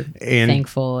 we're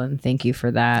thankful and thank you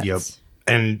for that. Yep.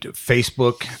 And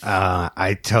Facebook,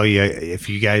 I tell you, if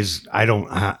you guys,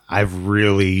 I've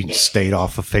really stayed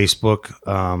off of Facebook,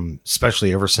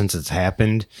 especially ever since it's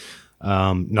happened.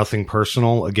 Nothing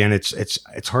personal. Again,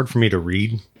 it's hard for me to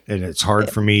read, and it's hard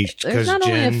for me there's not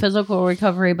only a physical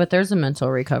recovery, but there's a mental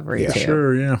recovery too.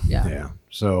 Sure, yeah.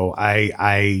 So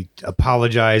I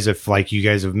apologize if like you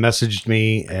guys have messaged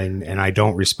me and I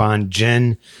don't respond.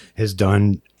 Jen has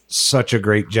done such a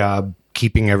great job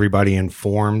keeping everybody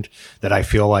informed that I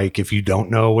feel like if you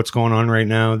don't know what's going on right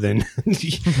now, then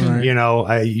you know,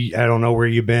 I don't know where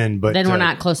you've been, but then we're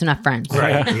not close enough friends.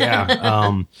 Right.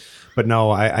 Yeah. But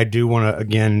no, I do want to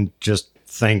again just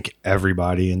thank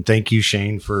everybody and thank you,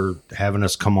 Shane, for having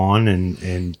us come on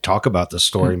and talk about this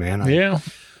story, man.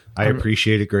 I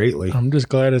appreciate it greatly. I'm just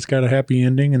glad it's got a happy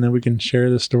ending and that we can share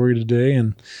this story today.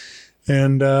 And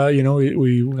you know,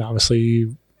 we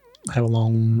obviously have a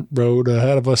long road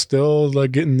ahead of us still,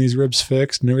 like getting these ribs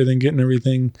fixed and getting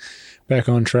everything back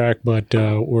on track. But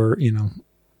we're, you know,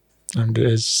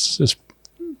 it's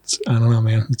I don't know,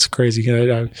 man. It's crazy.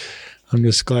 I'm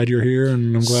just glad you're here,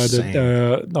 and I'm glad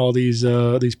that all these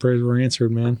prayers were answered,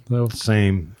 man. So.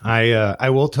 Same. I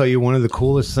will tell you one of the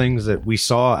coolest things that we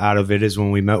saw out of it is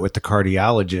when we met with the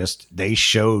cardiologist.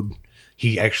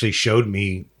 He actually showed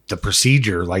me the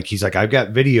procedure. Like he's like, I've got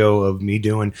video of me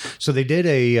doing. So they did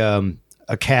a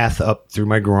cath up through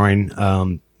my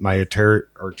groin, my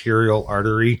arterial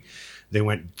artery. They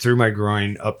went through my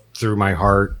groin up through my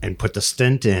heart and put the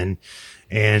stent in,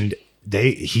 and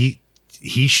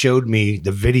he showed me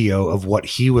the video of what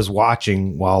he was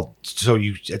watching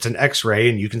it's an x-ray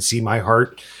and you can see my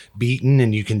heart beating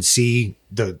and you can see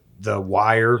the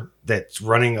wire that's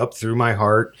running up through my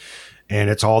heart, and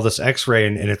it's all this x-ray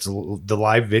and it's the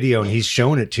live video, and he's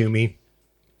showing it to me,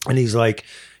 and he's like,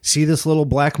 see this little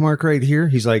black mark right here?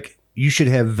 He's like, you should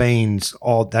have veins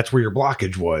that's where your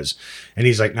blockage was. And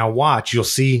he's like, now watch, you'll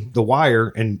see the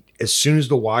wire. And as soon as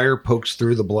the wire pokes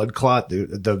through the blood clot,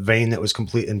 the vein that was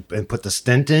complete and put the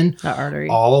stent in, the artery,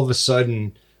 all of a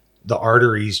sudden the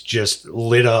arteries just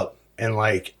lit up. And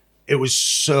like, it was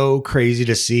so crazy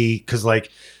to see. Cause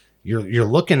like you're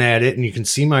looking at it and you can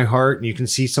see my heart and you can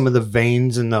see some of the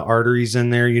veins and the arteries in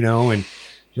there, you know, and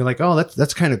you're like, oh,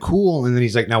 that's kind of cool. And then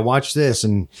he's like, now watch this.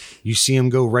 And you see him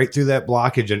go right through that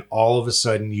blockage. And all of a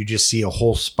sudden you just see a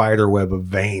whole spider web of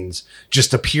veins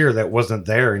just appear that wasn't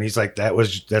there. And he's like,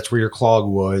 that's where your clog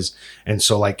was. And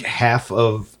so like half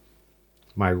of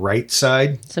my right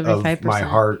side 75% of my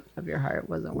heart of your heart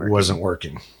wasn't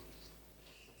working.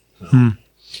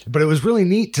 But it was really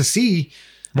neat to see.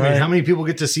 I mean, how many people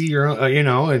get to see your, you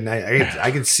know, and I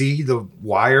could see the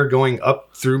wire going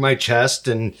up through my chest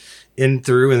and in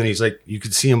through, and then he's like, you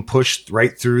could see him push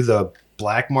right through the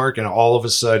black mark, and all of a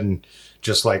sudden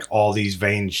just like all these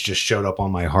veins just showed up on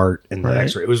my heart in the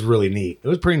x-ray. It was really neat. It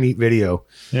was a pretty neat video.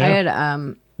 I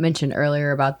had mentioned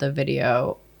earlier about the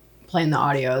video, playing the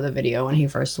audio of the video when he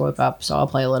first woke up, so I'll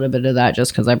play a little bit of that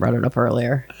just because I brought it up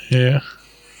earlier. Yeah.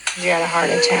 You had a heart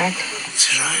attack?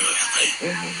 Did I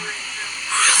really?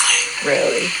 Mm-hmm.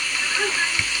 Really?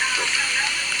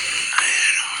 I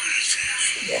had a heart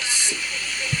attack. Yes.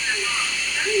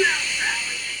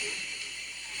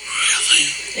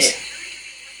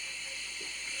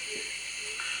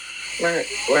 Really?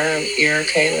 Yeah. You're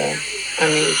okay though. I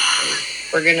mean,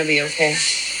 we're gonna be okay.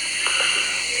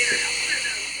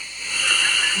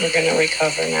 We're gonna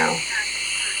recover now.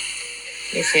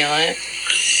 You feel it?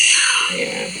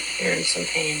 Yeah. You're in some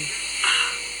pain.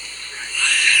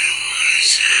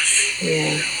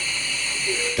 Yeah.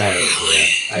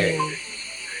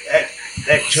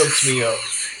 That chokes me up.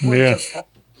 Yeah.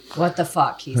 What the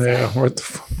fuck? He said. Yeah. What the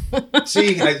fuck?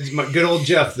 See, my good old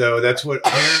Jeff, though, that's what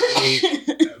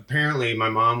apparently my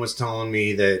mom was telling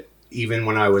me that even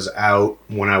when I was out,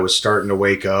 when I was starting to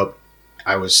wake up,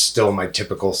 I was still my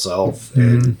typical self. Mm-hmm.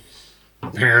 And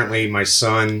apparently my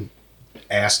son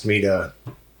asked me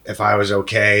if I was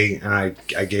okay, and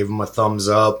I gave him a thumbs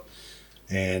up,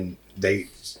 and the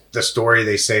story,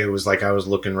 they say it was like I was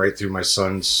looking right through my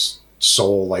son's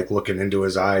soul, like looking into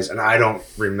his eyes, and I don't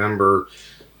remember,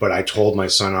 but I told my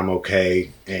son I'm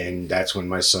okay, and that's when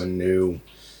my son knew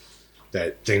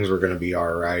that things were going to be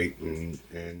all right, and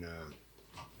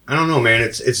I don't know, man.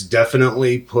 It's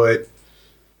definitely put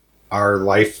our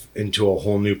life into a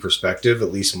whole new perspective.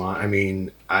 At least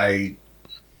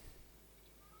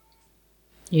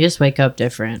You just wake up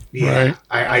different. yeah, Right.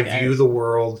 I view the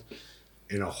world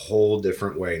in a whole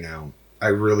different way now. I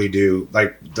really do.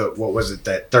 Like what was it,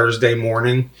 that Thursday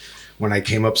morning when I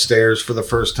came upstairs for the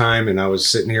first time and I was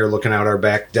sitting here looking out our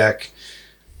back deck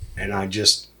and I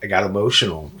got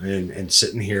emotional and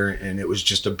sitting here, and it was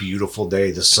just a beautiful day.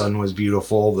 The sun was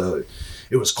beautiful.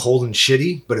 It was cold and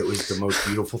shitty, but it was the most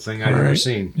beautiful thing I'd ever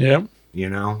seen. Yep. You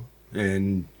know?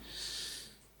 And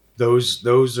those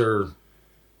are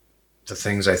the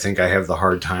things I think I have the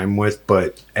hard time with,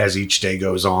 but as each day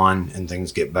goes on and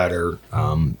things get better,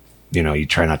 you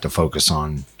try not to focus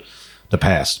on the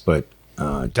past, but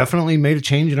definitely made a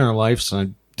change in our life. So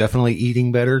definitely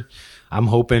eating better. I'm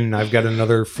hoping I've got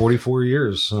another 44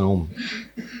 years. So,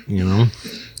 We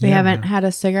haven't had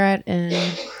a cigarette in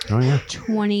Oh yeah.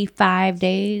 25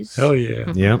 days. Hell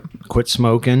yeah. Yep. Quit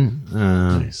smoking.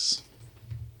 Nice.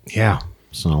 Yeah.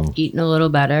 So Eating a little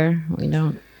better. We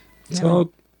don't. It's all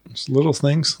it's little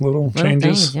things, little Little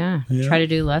changes. things, yeah. Yeah. Try to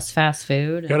do less fast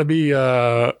food. Got to be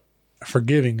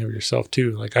forgiving of yourself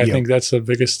too. Like I Yep. think that's the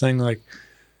biggest thing. Like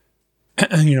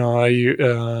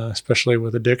especially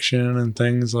with addiction and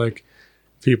things, like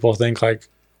people think like,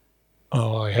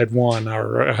 oh, I had one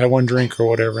drink or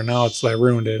whatever. Now it's I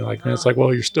ruined it. Like and it's like,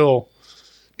 well, you're still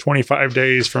 25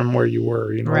 days from where you were.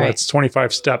 Right. That's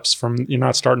 25 steps from. You're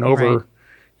not starting over. Right.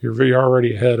 You're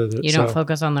already ahead of it. You don't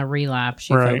focus on the relapse.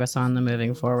 You Right. focus on the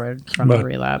moving forward from the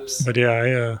relapse. But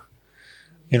yeah,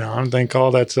 I think all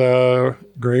that's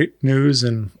great news,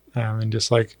 and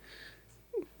just like,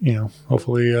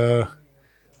 hopefully,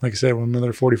 like I said,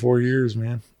 another 44 years,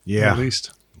 man. yeah. At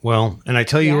least. Well, and I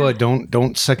tell you what,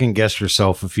 don't second guess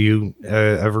yourself if you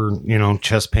ever,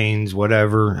 chest pains,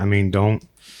 whatever. I mean,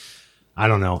 I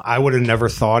don't know. I would have never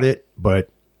thought it, but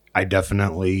I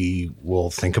definitely will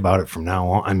think about it from now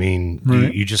on. I mean,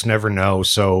 Right. you just never know.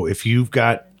 So if you've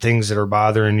got things that are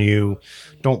bothering you,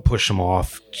 don't push them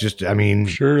off.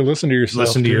 Sure, listen to yourself.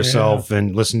 Listen to too, yourself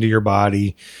and listen to your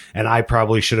body. And I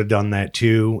probably should have done that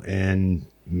too. And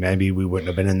maybe we wouldn't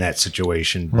have been in that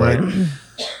situation, but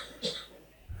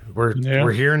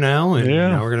we're here now, and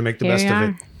now we're going to make the Here best we of are.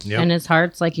 it. Yep. And his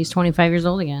heart's like he's 25 years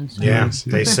old again. So. Yeah, Yes.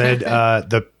 they said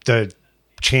the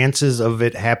chances of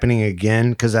it happening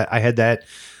again, because I had I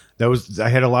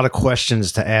had a lot of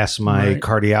questions to ask my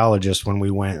cardiologist when we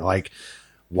went, like,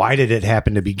 why did it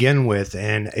happen to begin with?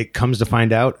 And it comes to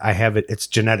find out I have it. It's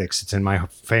genetics. It's in my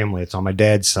family. It's on my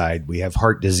dad's side. We have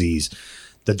heart disease.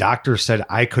 The doctor said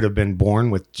I could have been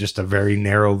born with just a very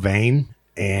narrow vein,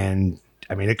 and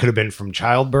I mean, it could have been from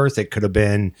childbirth. It could have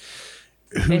been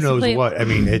who knows what. I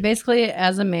mean, basically,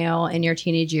 as a male in your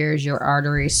teenage years, your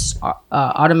arteries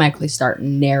automatically start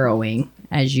narrowing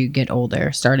as you get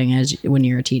older, starting when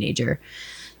you're a teenager.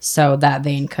 So that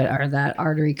that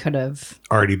artery could have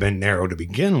already been narrow to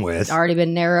begin with. already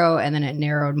been narrow, and then it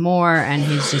narrowed more, and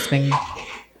he's just been,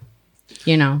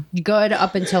 good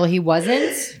up until he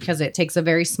wasn't, because it takes a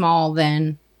very small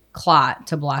clot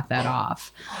to block that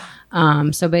off.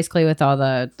 So basically, with all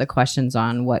the questions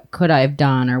on what could I have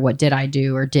done, or what did I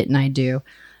do or didn't I do,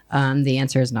 the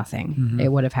answer is nothing. Mm-hmm.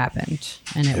 It would have happened,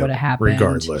 and it would have happened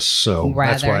regardless. So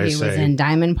that's why whether I he say, was in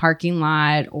Diamond parking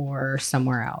lot or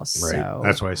somewhere else. right. So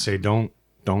That's why I say don't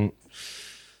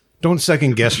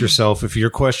second guess yourself. If you're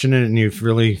questioning it and you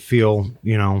really feel,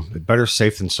 better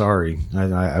safe than sorry.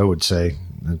 I would say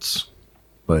that's.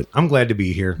 But I'm glad to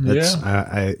be here. That's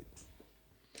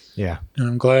yeah. And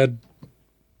I'm glad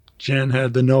Jen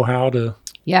had the know-how to.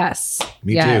 yes,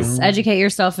 Me yes, too. educate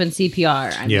yourself in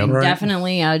CPR. I Yep. mean, Right.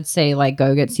 definitely, I'd say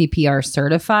go get CPR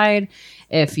certified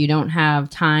if you don't have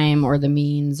time or the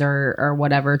means or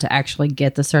whatever to actually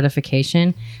get the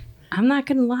certification. I'm not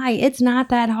gonna lie, it's not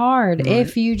that hard.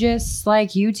 If you just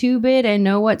YouTube it and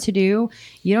know what to do,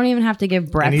 you don't even have to give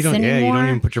breaths And you don't. anymore. Yeah, you don't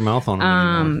even put your mouth on it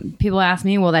anymore. People ask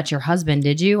me, well, that's your husband,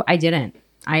 did you? I didn't.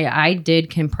 I did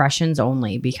compressions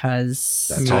only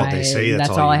because That's all they say.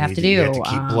 That's all I you have need to do. You have to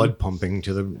keep blood pumping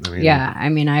to the. I mean, Yeah, I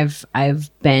mean, I've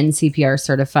been CPR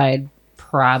certified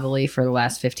probably for the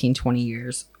last 15, 20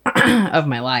 years of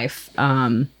my life.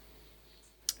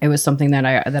 It was something that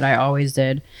I always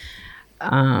did.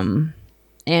 And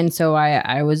so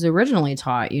I was originally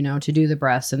taught, to do the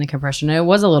breaths and the compression. It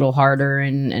was a little harder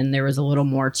and there was a little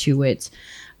more to it.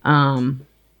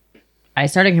 I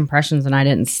started compressions and I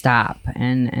didn't stop.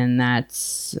 And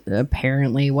that's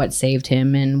apparently what saved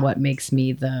him and what makes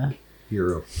me the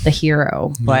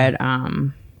hero. But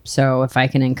so if I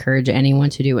can encourage anyone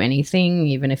to do anything,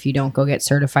 even if you don't go get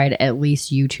certified, at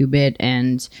least YouTube it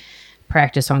and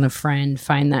practice on a friend,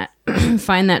 find that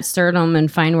find that sternum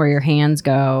and find where your hands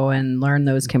go and learn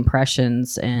those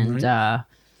compressions, and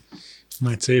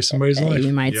Might save somebody's life.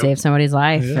 you might save somebody's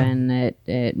life. Yeah. And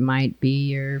it might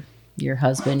be your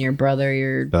husband, your brother,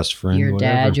 your Best friend, your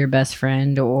whatever. dad, your best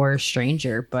friend, or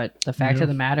stranger. But the fact of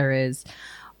the matter is,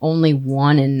 only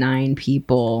 1 in 9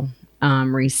 people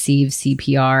receive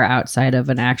CPR outside of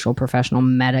an actual professional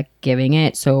medic giving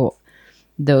it. So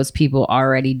those people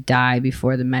already die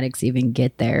before the medics even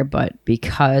get there. But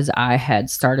because I had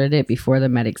started it before the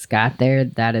medics got there,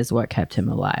 that is what kept him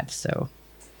alive. So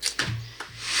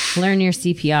learn your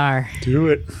CPR. Do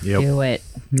it. Yep. Do it.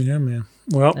 Yeah, man.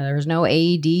 Well, There was no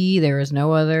AED. There was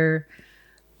no other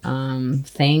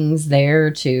things there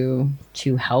to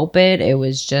help it. It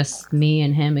was just me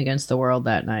and him against the world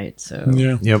that night. So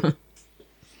yeah. Yep.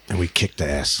 And we kicked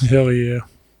ass. Hell yeah.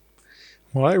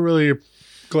 Well, I really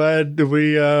glad that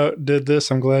we did this.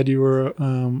 I'm glad you were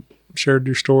shared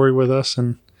your story with us,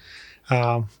 and like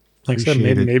I said,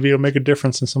 Appreciate it. maybe it'll make a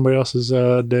difference in somebody else's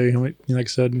day. Like I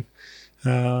said,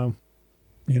 go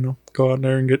out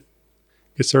there and get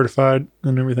certified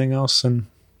and everything else, and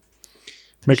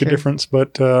make a Sure. difference.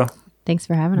 But thanks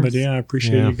for having us. but yeah, I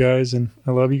appreciate Yeah. you guys, and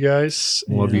I love you guys.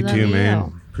 Love you love too, you.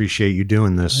 man. Appreciate you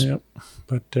doing this. Yep.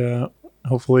 But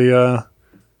hopefully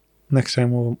next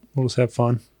time we'll just have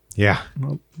fun. Yeah.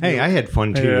 Hey, I had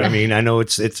fun too. Yeah. I mean, I know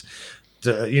it's sad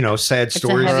a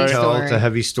stories to heavy tell. story. It's a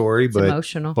heavy story, but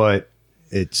emotional. But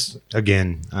it's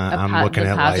again, I'm looking the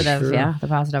at positive, life yeah, the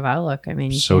positive outlook. I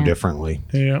mean, you so can't- differently.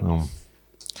 Yeah.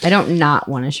 I don't not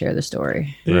want to share the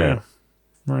story. Yeah.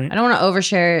 Right. I don't want to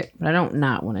overshare it, but I don't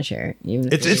not want to share it.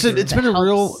 Even if It's been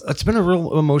a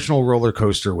real emotional roller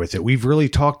coaster with it. We've really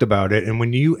talked about it, and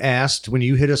when you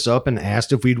hit us up and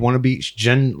asked if we'd want to be,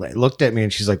 Jen looked at me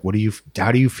and she's like,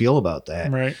 how do you feel about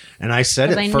that?" Right. And I said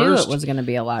I at knew first, it was going to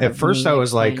be a lot. at of first me I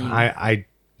was like, explaining. I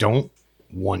don't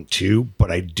want to,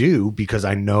 but I do because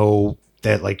I know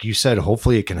that, like you said,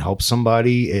 hopefully it can help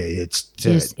somebody. He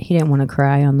didn't want to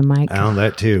cry on the mic. I know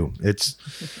that too. It's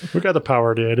We got the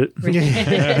power to edit.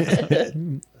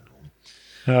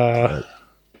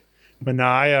 But no,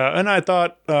 I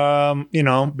thought,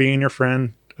 being your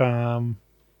friend,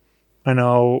 I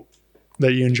know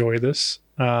that you enjoy this.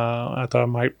 I thought it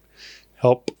might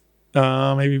help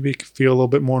maybe feel a little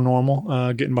bit more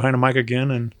normal getting behind a mic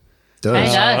again. And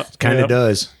does. kind of Yep.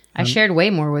 does. I shared way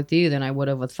more with you than I would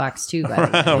have with Fox 2, by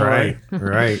the way.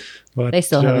 Right. but, They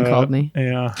still haven't called me.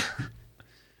 Yeah.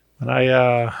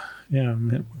 But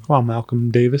come on,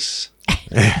 Malcolm Davis.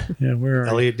 Yeah, where are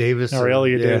Elliot Davis. Or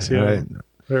Elliot Davis, yeah. right.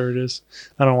 There it is.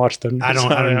 I don't watch them. I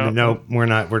don't know. We're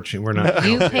not.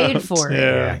 You paid for it.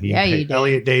 Yeah. Yeah, you paid. did.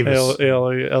 Elliot Davis.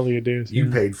 Elliot Davis. You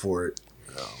yeah. paid for it.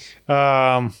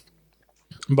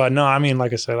 But no, I mean,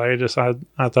 like I said,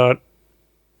 I thought,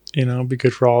 it'd be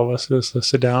good for all of us just to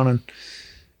sit down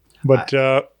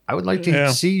I would like to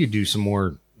Yeah. see you do some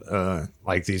more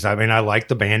like these. I mean, I like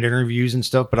the band interviews and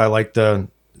stuff, but I like the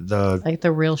Like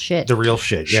the real shit. the real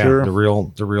shit. Yeah, Sure. the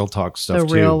real talk stuff. The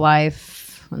too. real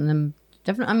life. And then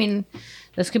definitely, I mean,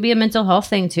 this could be a mental health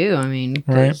thing too. I mean,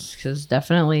 Right. because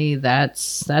definitely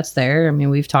that's there. I mean,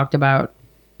 we've talked about,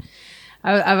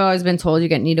 I've always been told you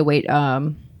need to wait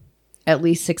at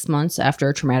least 6 months after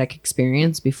a traumatic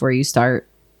experience before you start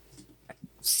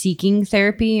seeking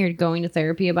therapy or going to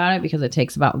therapy about it, because it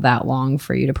takes about that long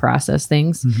for you to process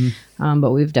things.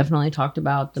 But we've definitely talked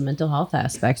about the mental health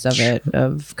aspects of it,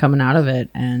 of coming out of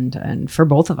it, and for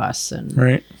both of us, and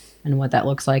right. and what that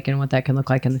looks like and what that can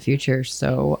look like in the future.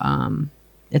 So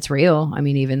it's real. I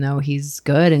mean, even though he's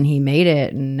good and he made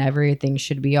it and everything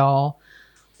should be all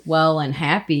well and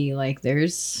happy, like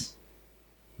there's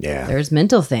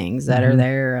mental things that are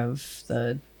there of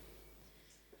the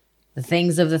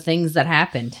things that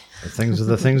happened. The things of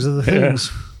the things of the things.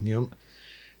 Yep.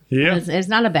 Yeah. It's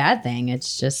not a bad thing.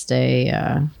 It's just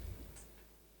I'm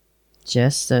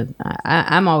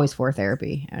always for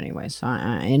therapy anyway. So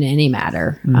in any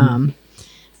matter,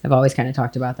 I've always kind of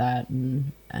talked about that,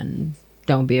 and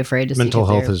don't be afraid to Mental seek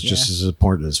a health is therapy. just as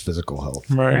important as physical health.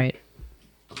 Right.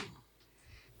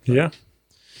 Yeah.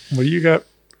 Well, you got,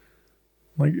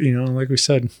 like we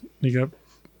said, you got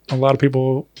a lot of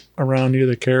people around you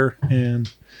that care.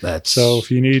 And That's so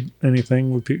if you need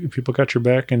anything, people got your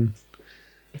back. And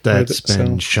that's so-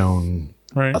 been shown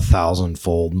right.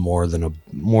 1,000-fold more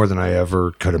than I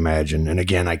ever could imagine. And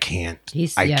again, I can't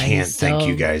He's thank still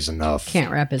you guys enough.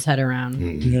 can't wrap his head around.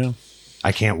 Yeah.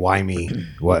 I can't. Why me?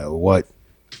 What?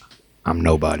 I'm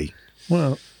nobody.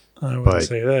 Well, I wouldn't But-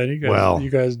 say that. You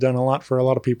guys done a lot for a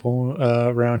lot of people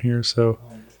around here. So,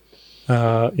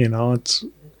 it's,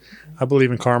 I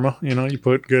believe in karma. You know, you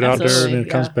put good out there and Absolutely, it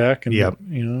comes yeah. back. And, Yep.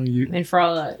 you know, you, And for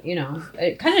all that, you know,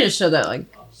 it kind of just showed that like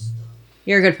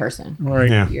you're a good person. right.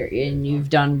 Yeah. And you've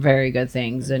done very good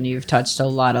things, and you've touched a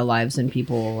lot of lives and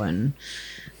people. And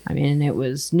I mean, it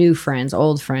was new friends,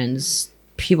 old friends,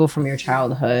 people from your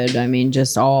childhood. I mean,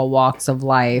 just all walks of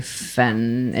life,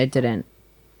 and it didn't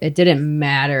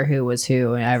matter who was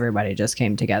who. Everybody just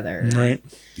came together. Right.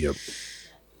 Yep.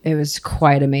 It was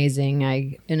quite amazing.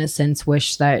 I, in a sense,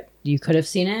 wish that you could have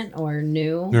seen it or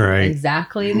knew Right.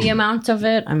 exactly the amount of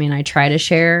it. I mean, I try to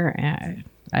share.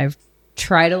 I've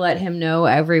tried to let him know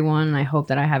everyone. I hope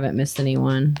that I haven't missed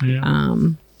anyone. Yeah.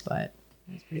 But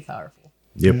it's pretty powerful.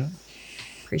 Yep. Yeah.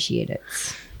 Appreciate it.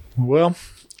 Well,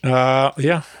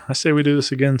 yeah, I say we do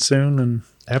this again soon, and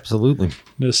Absolutely.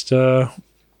 just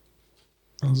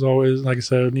as always, like I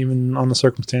said, even on the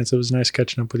circumstance, it was nice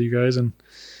catching up with you guys and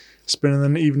spending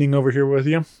an evening over here with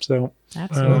you. So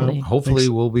Absolutely. Hopefully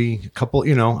we'll be a couple,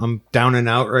 I'm down and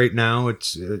out right now.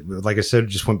 It's like I said,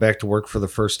 just went back to work for the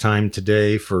first time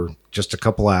today for just a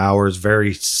couple of hours.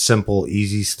 Very simple,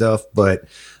 easy stuff, but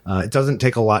it doesn't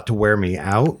take a lot to wear me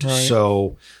out. Right.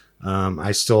 So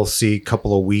I still see a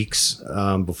couple of weeks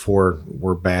before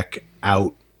we're back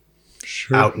out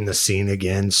in the scene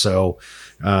again. So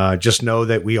just know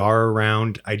that we are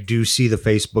around. I do see the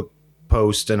Facebook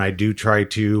post and I do try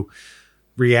to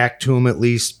react to them at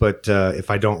least. But if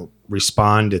I don't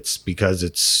respond, it's because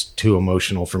it's too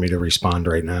emotional for me to respond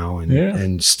right now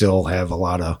and still have a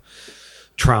lot of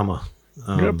trauma.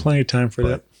 we got plenty of time for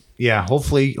that. Yeah,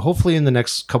 hopefully in the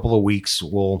next couple of weeks,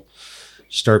 we'll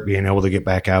start being able to get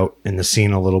back out in the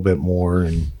scene a little bit more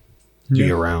and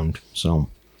be around. So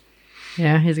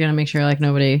Yeah, he's gonna make sure like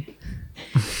nobody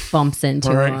bumps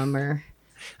into Right. him or.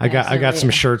 I got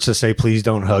some shirts that say "Please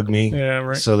don't hug me." Yeah,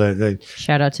 right. So that they,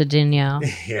 Shout out to Danielle.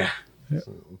 yeah.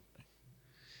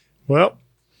 Well,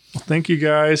 thank you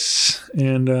guys,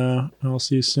 and I'll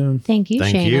see you soon. Thank you,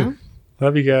 Thank Shayna. you.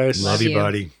 Love you guys. Love you, you.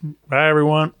 buddy. Bye,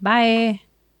 everyone. Bye.